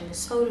vacation is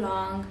so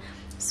long.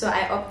 So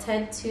I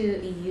opted to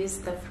use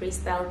the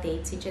freestyle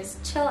day to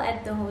just chill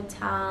at the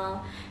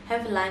hotel,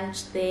 have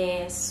lunch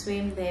there,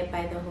 swim there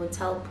by the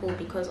hotel pool,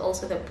 because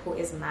also the pool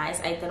is nice.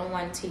 I didn't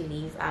want to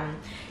leave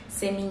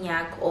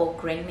Seminyak or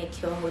Grand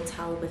Mercure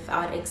Hotel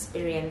without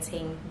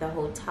experiencing the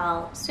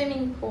hotel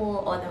swimming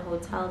pool or the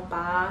hotel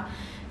bar.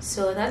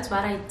 So that's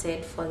what I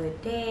did for the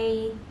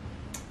day.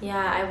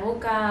 Yeah, I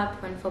woke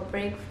up, went for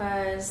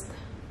breakfast,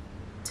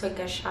 took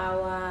a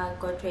shower,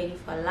 got ready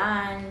for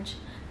lunch,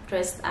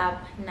 dressed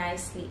up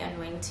nicely, and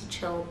went to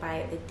chill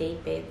by the day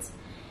beds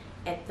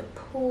at the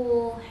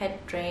pool,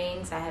 had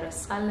drinks. I had a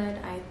salad,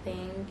 I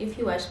think. If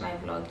you watch my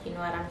vlog, you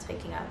know what I'm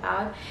talking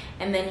about.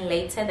 And then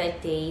later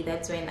that day,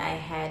 that's when I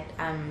had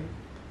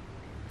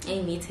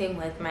a meeting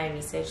with my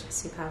research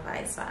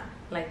supervisor.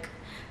 Like,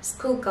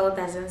 schoolgirl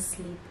doesn't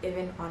sleep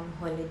even on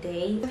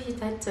holiday. If you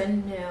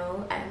don't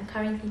know, I'm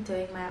currently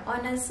doing my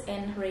honors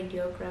in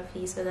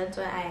radiography, so that's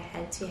why I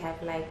had to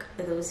have like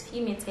those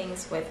few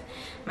meetings with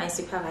my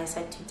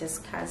supervisor to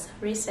discuss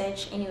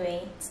research.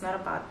 Anyway, it's not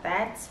about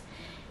that.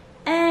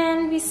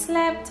 And we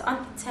slept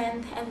on the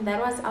 10th, and that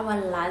was our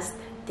last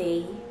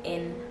day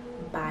in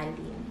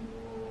Bali.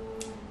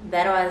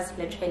 That was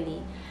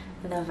literally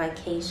the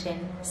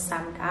vacation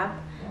summed up.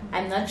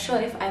 I'm not sure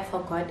if I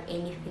forgot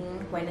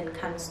anything when it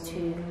comes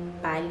to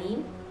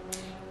Bali.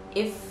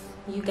 If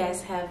you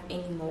guys have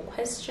any more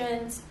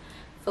questions,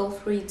 feel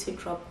free to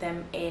drop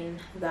them in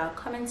the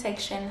comment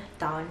section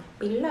down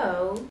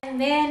below.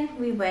 And then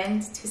we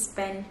went to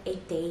spend a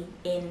day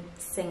in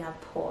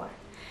Singapore.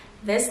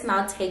 This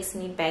now takes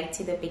me back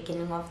to the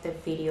beginning of the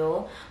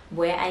video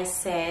where I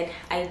said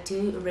I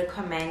do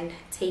recommend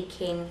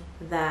taking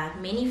the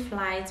mini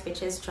flights,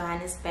 which is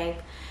Johannesburg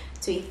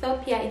to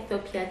Ethiopia,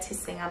 Ethiopia to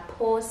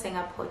Singapore,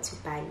 Singapore to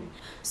Bali.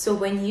 So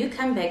when you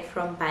come back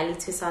from Bali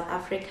to South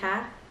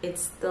Africa,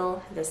 it's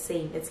still the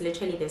same. It's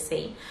literally the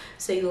same.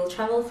 So you will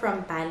travel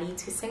from Bali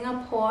to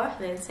Singapore,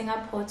 then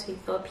Singapore to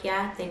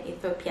Ethiopia, then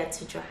Ethiopia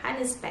to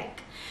Johannesburg.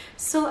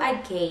 So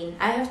again,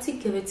 I have to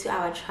give it to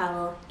our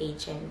travel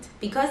agent,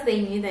 because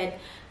they knew that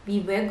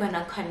we were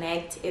gonna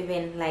connect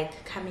even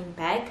like coming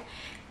back.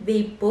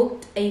 They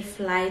booked a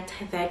flight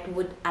that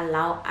would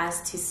allow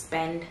us to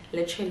spend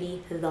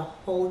literally the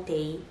whole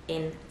day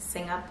in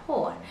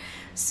Singapore.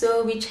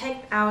 So we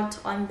checked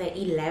out on the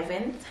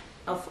 11th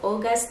of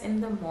August in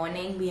the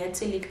morning. We had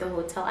to leave the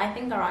hotel, I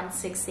think around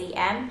 6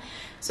 a.m.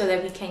 so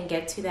that we can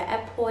get to the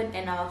airport,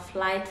 and our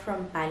flight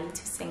from Bali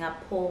to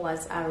Singapore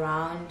was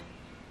around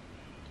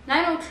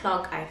 9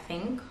 o'clock, I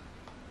think.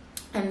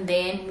 And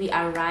then we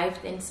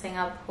arrived in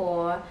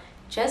Singapore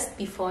just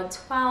before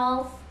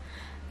 12.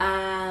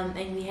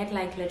 And we had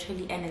like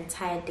literally an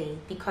entire day,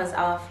 because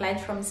our flight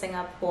from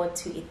Singapore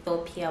to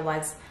Ethiopia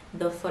was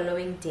the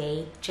following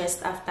day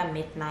just after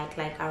midnight,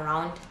 like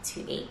around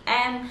 2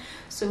 a.m.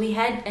 So we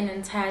had an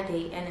entire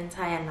day, an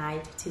entire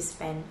night to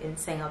spend in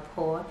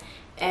Singapore,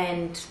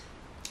 and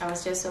I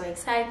was just so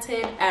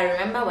excited. I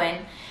remember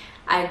when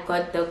I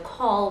got the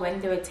call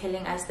when they were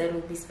telling us that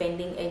we'll be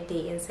spending a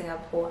day in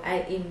Singapore, I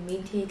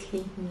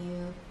immediately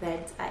knew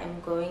that I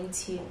am going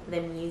to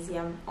the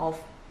Museum of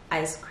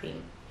Ice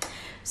Cream.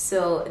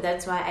 So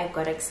that's why I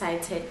got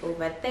excited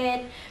over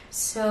that.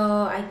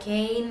 So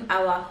again,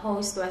 our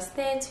host was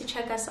there to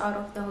check us out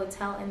of the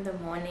hotel in the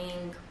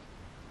morning,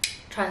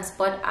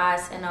 transport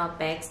us and our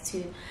bags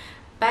to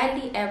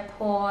Bali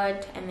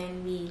airport, and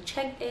then we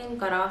checked in,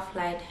 got our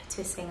flight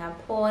to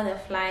Singapore. The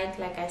flight,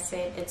 like I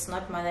said, it's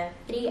not more than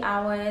 3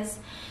 hours.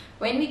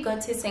 When we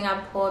got to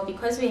Singapore,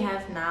 because we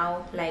have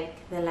now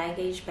like the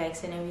luggage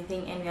bags and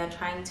everything, and we are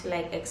trying to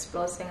like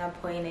explore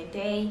Singapore in a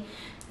day,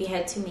 we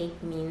had to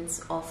make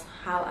means of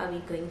how are we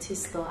going to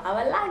store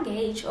our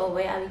luggage, or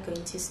where are we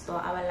going to store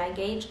our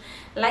luggage.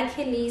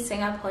 Luckily,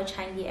 Singapore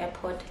Changi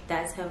Airport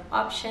does have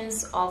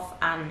options of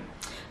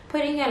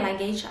putting your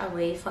luggage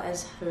away for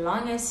as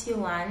long as you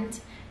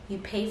want. You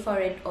pay for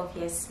it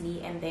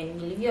obviously, and then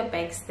you leave your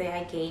bags there.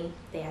 Again,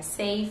 they are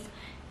safe.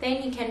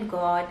 Then you can go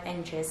out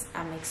and just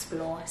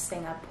explore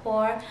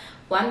Singapore.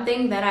 One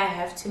thing that I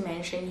have to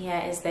mention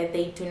here is that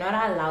they do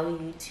not allow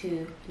you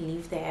to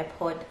leave the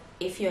airport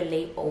if your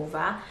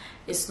layover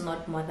is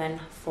not more than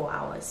 4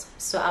 hours.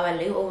 So our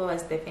layover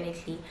was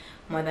definitely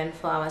more than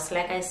 4 hours.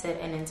 Like I said,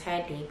 an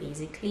entire day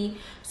basically.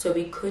 So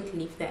we could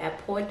leave the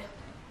airport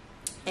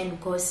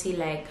and go see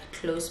like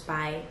close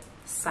by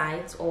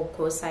sites or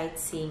go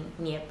sightseeing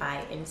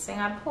nearby in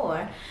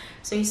Singapore.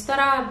 So we stored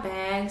our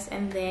bags,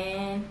 and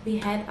then we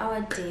had our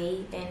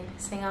day in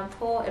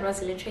Singapore. It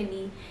was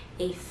literally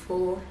a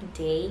full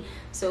day.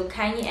 So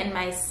Kanye and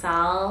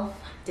myself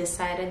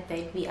decided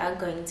that we are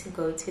going to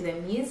go to the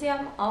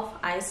Museum of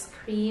Ice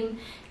Cream,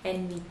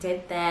 and we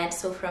did that.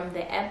 So from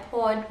the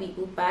airport we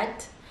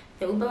Ubered.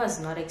 The Uber was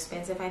not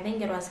expensive. I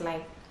think it was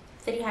like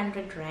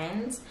 300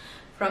 rands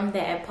from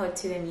the airport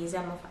to the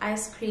Museum of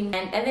Ice Cream.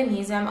 And at the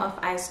Museum of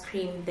Ice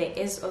Cream, there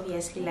is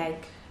obviously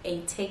like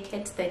a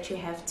ticket that you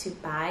have to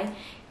buy.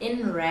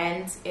 In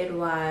rands, it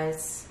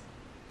was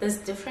this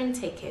different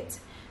ticket.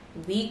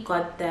 We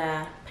got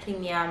the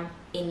premium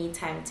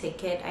anytime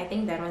ticket. I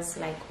think that was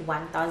like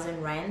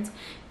 1,000 rand.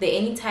 The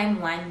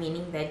anytime one,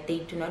 meaning that they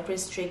do not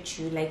restrict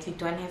you, like you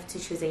don't have to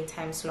choose a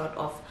time slot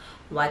of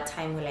what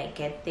time will I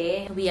get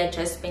there. We are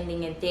just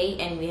spending a day,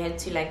 and we had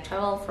to like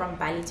travel from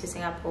Bali to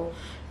Singapore.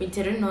 We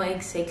didn't know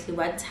exactly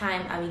what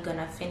time are we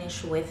gonna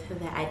finish with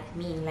the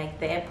admin,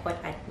 like the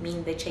airport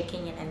admin, the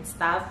checking in and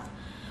stuff,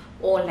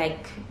 or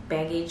like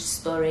baggage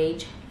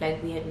storage.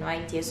 Like we had no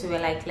idea, so we were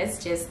like,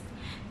 let's just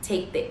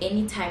take the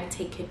anytime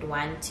ticket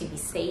one to be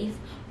safe,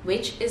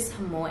 which is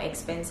more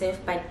expensive.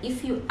 But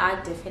if you are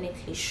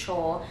definitely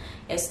sure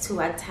as to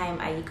what time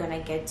are you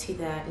gonna get to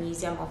the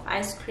Museum of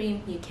Ice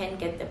Cream, you can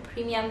get the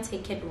premium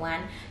ticket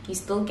one. You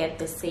still get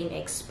the same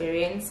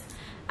experience,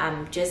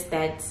 just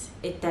that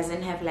it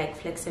doesn't have like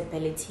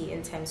flexibility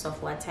in terms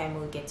of what time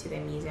we'll get to the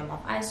Museum of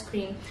Ice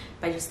Cream,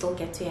 but you still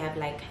get to have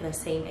like the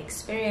same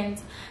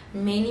experience.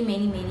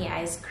 Many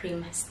ice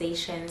cream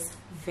stations,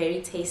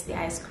 very tasty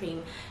ice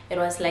cream. It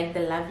was like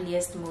the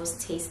loveliest,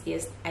 most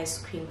tastiest ice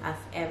cream I've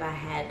ever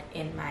had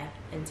in my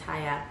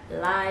entire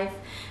life.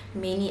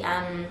 Many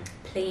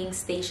playing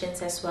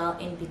stations as well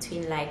in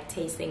between, like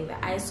tasting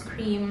the ice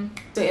cream.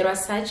 So it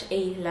was such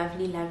a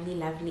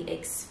lovely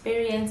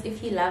experience.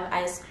 If you love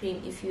ice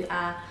cream, if you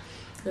are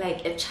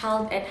like a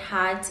child at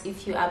heart,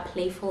 if you are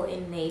playful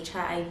in nature,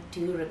 I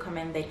do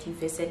recommend that you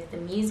visit the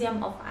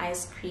Museum of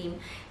Ice Cream.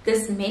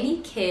 There's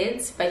many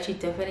kids, but you're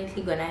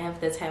definitely gonna have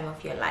the time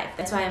of your life.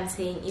 That's why I'm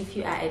saying if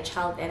you are a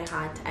child at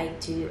heart, I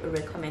do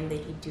recommend that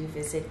you do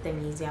visit the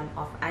Museum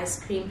of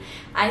Ice Cream.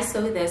 I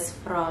saw this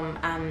from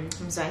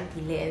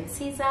Mzwangile and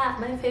Caesar,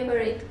 my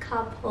favorite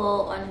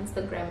couple on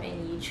Instagram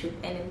and YouTube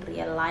and in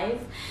real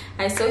life.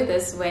 I saw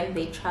this when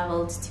they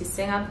traveled to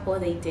Singapore.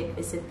 They did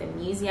visit the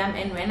museum,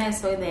 and when I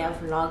saw their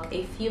vlog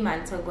a few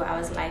months ago, I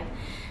was like,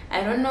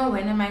 I don't know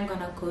when am I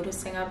gonna go to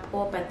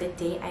Singapore, but the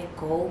day I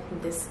go,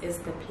 this is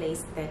the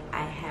place that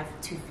I have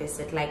to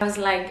visit. Like I was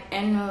like,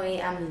 no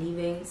way I'm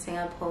leaving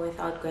Singapore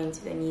without going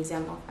to the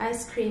Museum of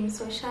Ice Cream.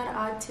 So shout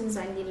out to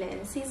Mzwangile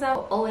and Caesar,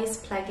 always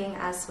plugging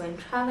us when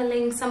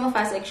traveling. Some of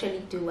us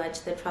actually do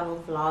watch the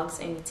travel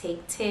vlogs and we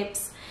take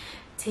tips,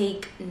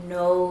 take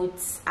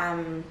notes,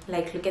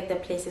 like look at the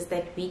places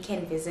that we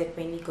can visit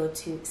when we go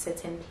to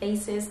certain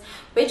places,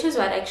 which is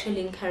what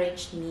actually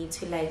encouraged me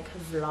to like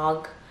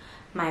vlog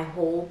my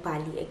whole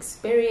Bali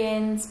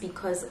experience,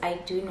 because I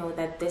do know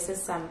that this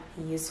is some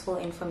useful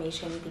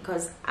information,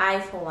 because I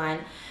for one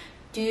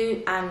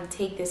do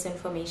take this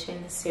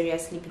information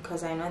seriously,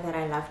 because I know that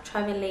I love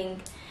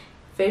traveling.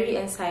 Very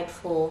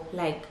insightful,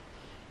 like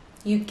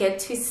you get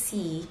to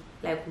see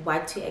like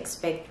what to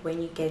expect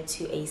when you get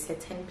to a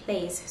certain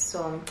place.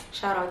 So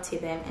shout out to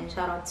them and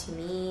shout out to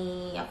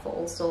me for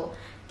also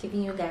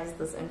giving you guys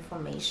this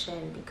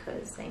information,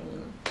 because I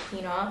mean,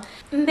 you know.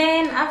 And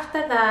then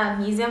after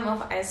the Museum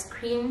of Ice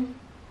Cream,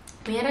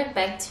 we headed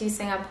back to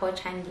Singapore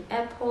Changi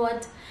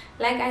Airport.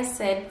 Like I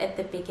said at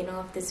the beginning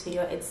of this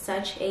video, it's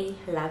such a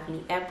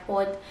lovely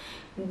airport.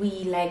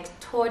 We like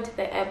toured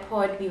the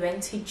airport. We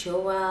went to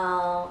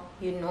Jewel.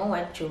 You know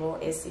what Jewel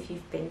is if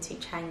you've been to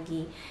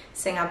Changi,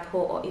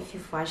 Singapore, or if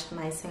you've watched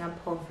my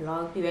Singapore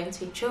vlog. We went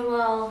to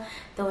Jewel.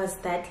 There was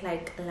that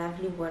like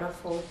lovely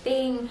waterfall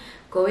thing.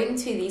 Going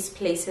to these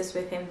places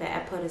within the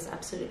airport is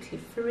absolutely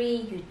free.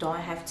 You don't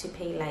have to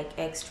pay like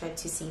extra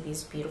to see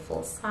these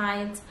beautiful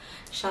sights.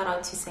 Shout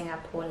out to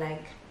Singapore,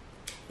 like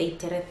they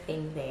did a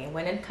thing there.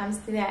 When it comes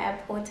to their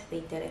airport, they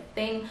did a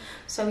thing.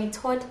 So we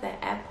toured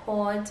the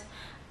airport.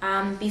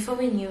 Before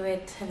we knew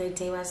it, the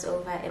day was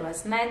over. It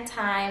was night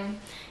time.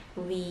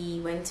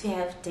 We went to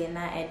have dinner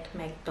at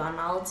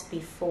McDonald's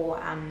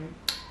before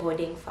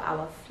boarding for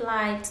our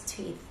flight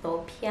to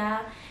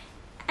Ethiopia,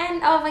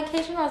 and our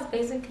vacation was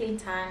basically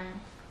done.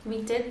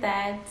 We did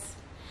that,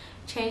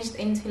 changed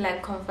into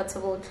like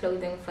comfortable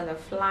clothing for the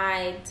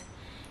flight.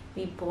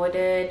 We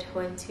boarded,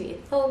 went to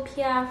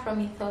Ethiopia.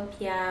 From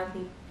Ethiopia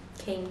we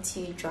came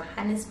to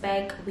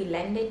Johannesburg. We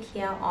landed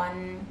here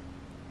on,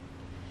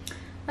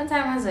 what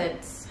time was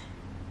it?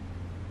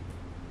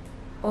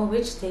 Or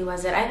which day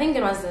was it? I think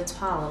it was the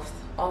 12th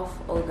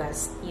of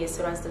August. Yes,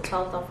 it was the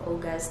 12th of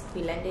August.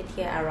 We landed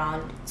here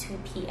around 2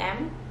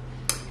 p.m.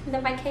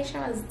 The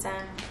vacation was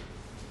done.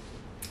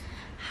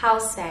 How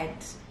sad.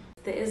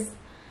 There is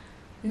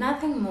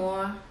nothing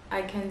more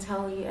I can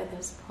tell you at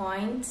this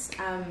point.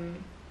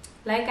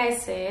 Like I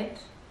said,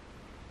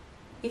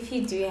 if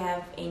you do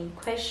have any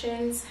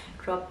questions,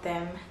 drop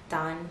them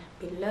down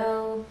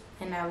below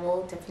and I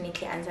will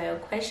definitely answer your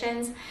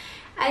questions.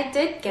 I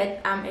did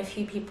get a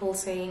few people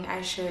saying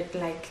I should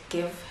like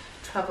give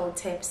travel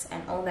tips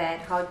and all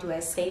that. How do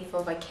I save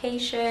for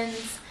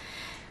vacations?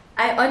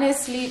 I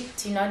honestly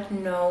do not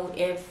know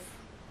if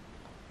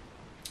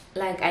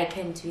like I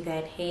can do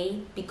that,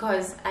 hey,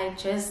 because I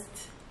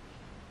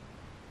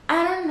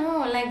don't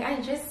know, like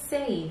I just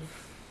save.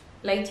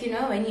 Like, you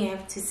know, when you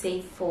have to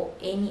save for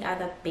any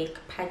other big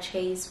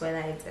purchase, whether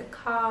it's a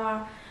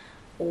car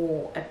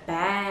or a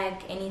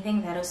bag,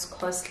 anything that is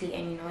costly,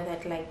 and you know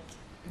that like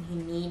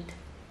you need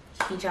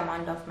huge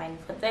amount of money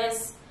for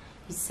this,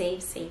 you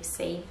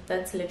save.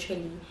 That's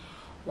literally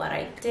what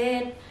I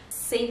did.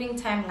 Saving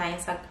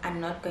timelines are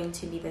not going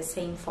to be the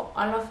same for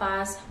all of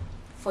us.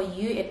 For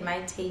you, it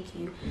might take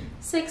you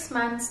 6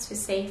 months to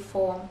save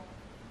for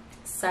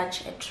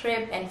such a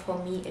trip, and for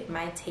me it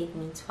might take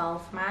me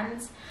 12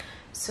 months.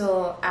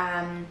 So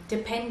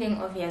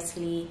depending,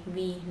 obviously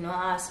we know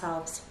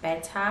ourselves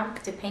better.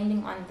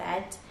 Depending on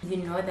that, you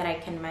know that I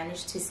can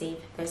manage to save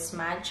this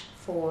much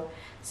for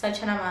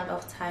such an amount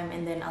of time,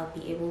 and then I'll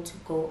be able to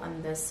go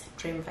on this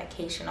dream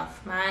vacation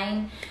of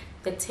mine.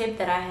 The tip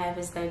that I have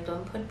is that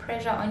don't put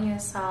pressure on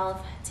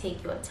yourself.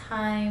 Take your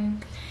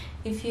time.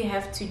 If you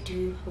have to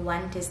do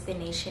one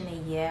destination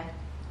a year,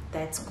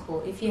 that's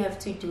cool. If you have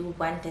to do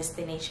one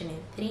destination in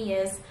 3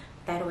 years,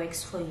 that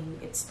works for you.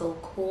 It's still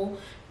cool.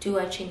 Do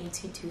what you need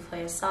to do for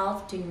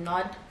yourself. Do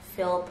not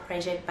feel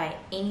pressured by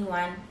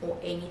anyone or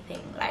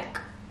anything, like,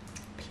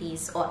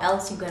 please, or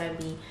else you're gonna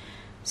be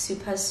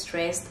super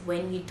stressed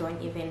when you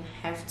don't even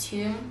have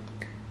to.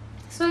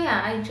 So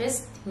yeah, I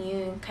just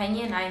knew,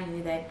 Kanye and I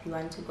knew that we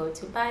want to go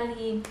to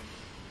Bali.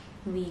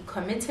 We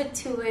committed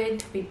to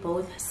it, we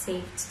both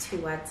saved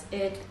towards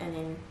it, and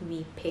then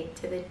we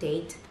picked the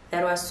date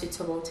that was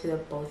suitable to the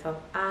both of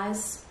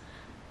us.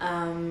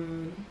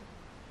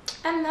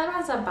 And that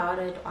was about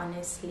it,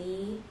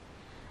 honestly.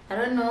 I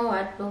don't know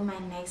what will my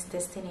next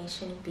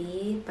destination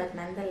be, but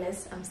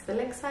nonetheless I'm still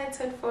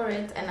excited for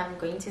it, and I'm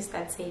going to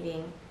start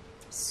saving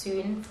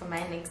soon for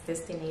my next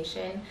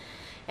destination.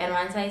 And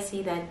once I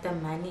see that the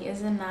money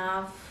is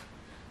enough,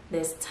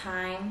 there's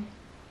time,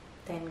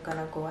 then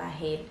gonna go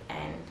ahead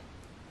and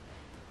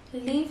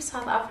leave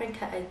South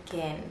Africa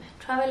again.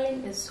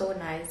 Traveling is so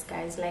nice,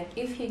 guys. Like,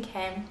 if you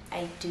can,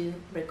 I do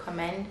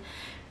recommend.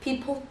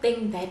 People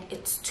think that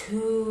it's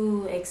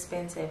too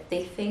expensive.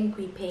 They think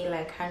we pay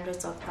like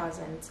hundreds of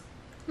thousands.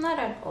 Not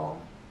at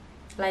all.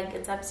 Like,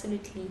 it's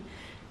absolutely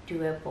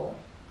doable.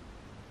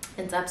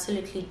 It's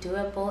absolutely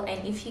doable,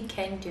 and if you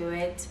can do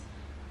it,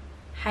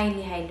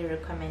 highly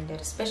recommend it.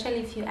 Especially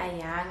if you are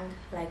young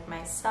like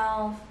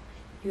myself,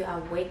 you are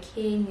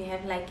working, you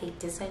have like a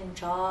decent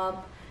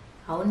job,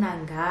 you don't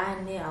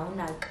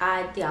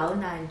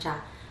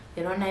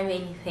have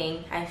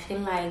anything. I feel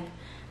like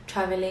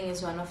traveling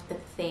is one of the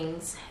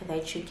things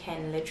that you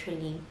can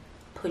literally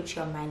put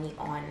your money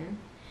on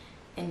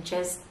and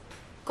just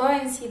go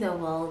and see the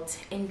world,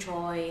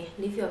 enjoy,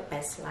 live your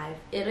best life.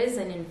 It is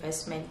an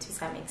investment to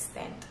some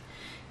extent.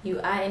 You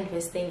are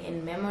investing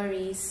in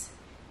memories,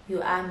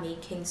 you are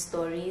making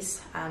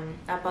stories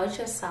about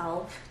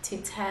yourself, to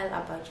tell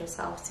about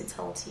yourself, to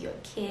tell to your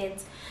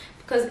kids.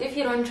 Because if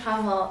you don't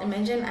travel,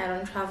 imagine I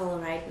don't travel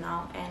right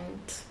now,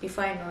 and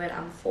before I know it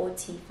I'm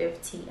 40,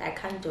 50, I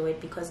can't do it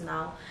because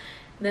now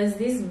there's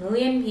these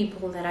million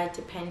people that are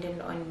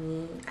dependent on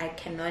me. I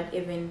cannot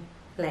even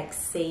like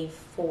save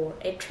for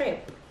a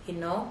trip, you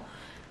know.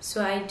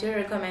 So I do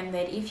recommend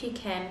that if you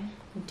can,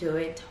 do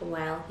it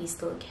while you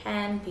still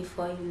can,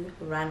 before you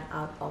run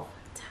out of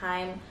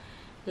time.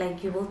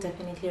 Like, you will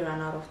definitely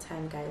run out of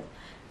time, guys.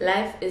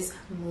 Life is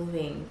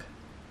moving.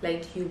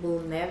 Like, you will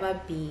never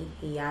be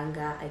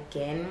younger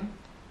again,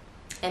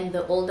 and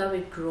the older we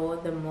grow,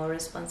 the more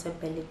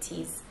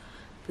responsibilities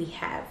we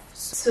have.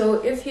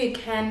 So if you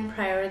can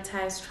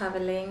prioritize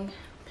traveling,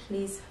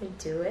 please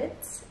do it.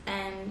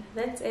 And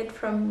that's it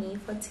from me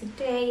for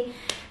today.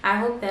 I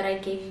hope that I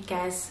gave you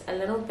guys a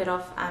little bit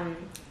of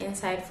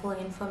insightful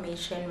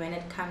information when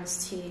it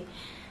comes to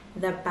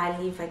the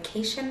Bali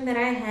vacation that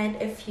I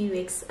had a few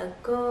weeks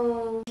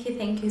ago.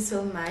 Thank you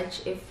so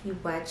much if you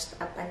watched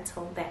up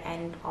until the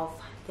end of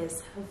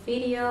this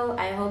video.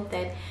 I hope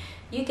that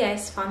you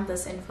guys found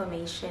this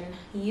information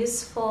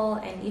useful,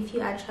 and if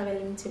you are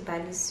traveling to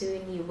Bali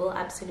soon, you will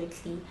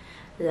absolutely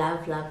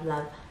love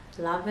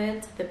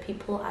it. The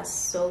people are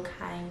so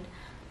kind,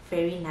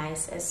 very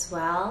nice as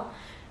well.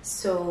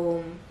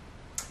 So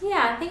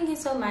yeah, thank you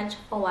so much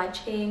for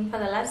watching. For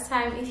the last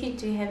time, if you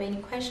do have any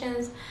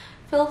questions,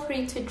 feel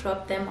free to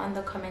drop them on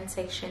the comment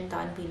section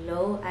down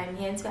below. I'm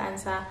here to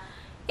answer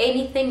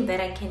anything that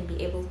I can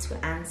be able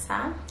to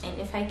answer, and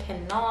if I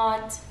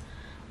cannot,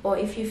 or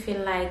if you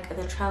feel like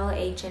the travel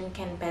agent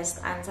can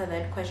best answer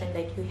that question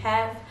that you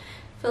have,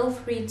 feel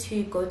free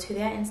to go to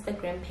their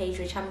Instagram page,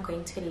 which I'm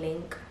going to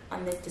link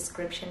on the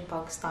description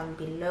box down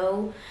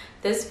below.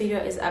 This video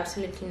is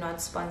absolutely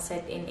not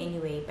sponsored in any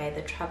way by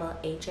the travel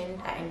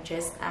agent. I am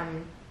just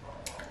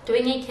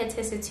doing a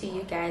courtesy to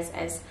you guys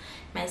as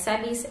my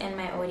subbies and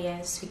my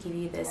audience to give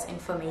you this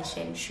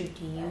information should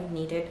you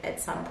need it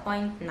at some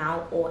point,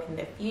 now or in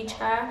the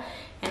future.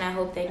 And I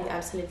hope that you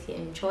absolutely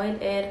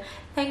enjoyed it.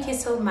 Thank you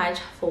so much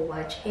for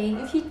watching.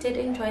 If you did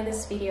enjoy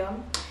this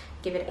video,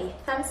 give it a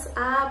thumbs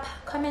up.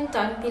 Comment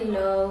down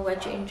below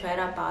what you enjoyed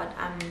about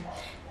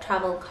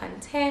travel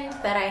content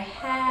that I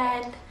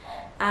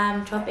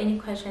had. Drop any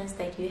questions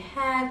that you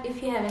have.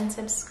 If you haven't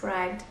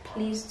subscribed,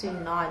 please do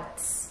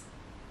not.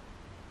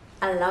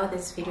 allow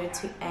this video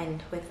to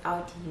end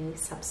without you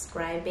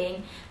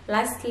subscribing.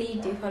 Lastly,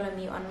 do follow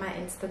me on my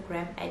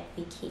Instagram at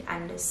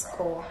Vicky_Baloyi.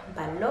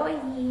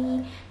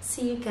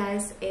 See you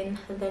guys in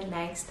the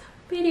next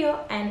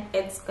video, and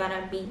it's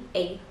gonna be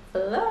a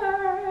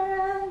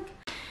vlog.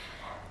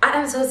 I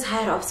am so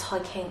tired of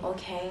talking,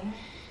 okay?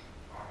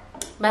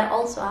 But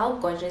also, how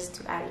gorgeous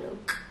do I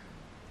look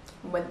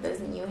with this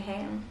new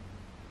hair?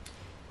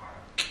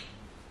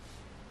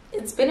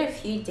 It's been a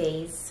few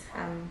days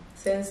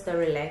since the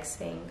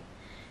relaxing,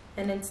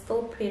 and it's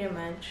still pretty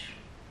much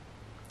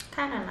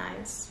kind of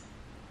nice.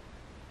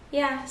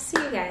 Yeah,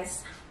 see you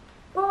guys.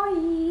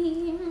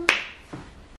 Bye.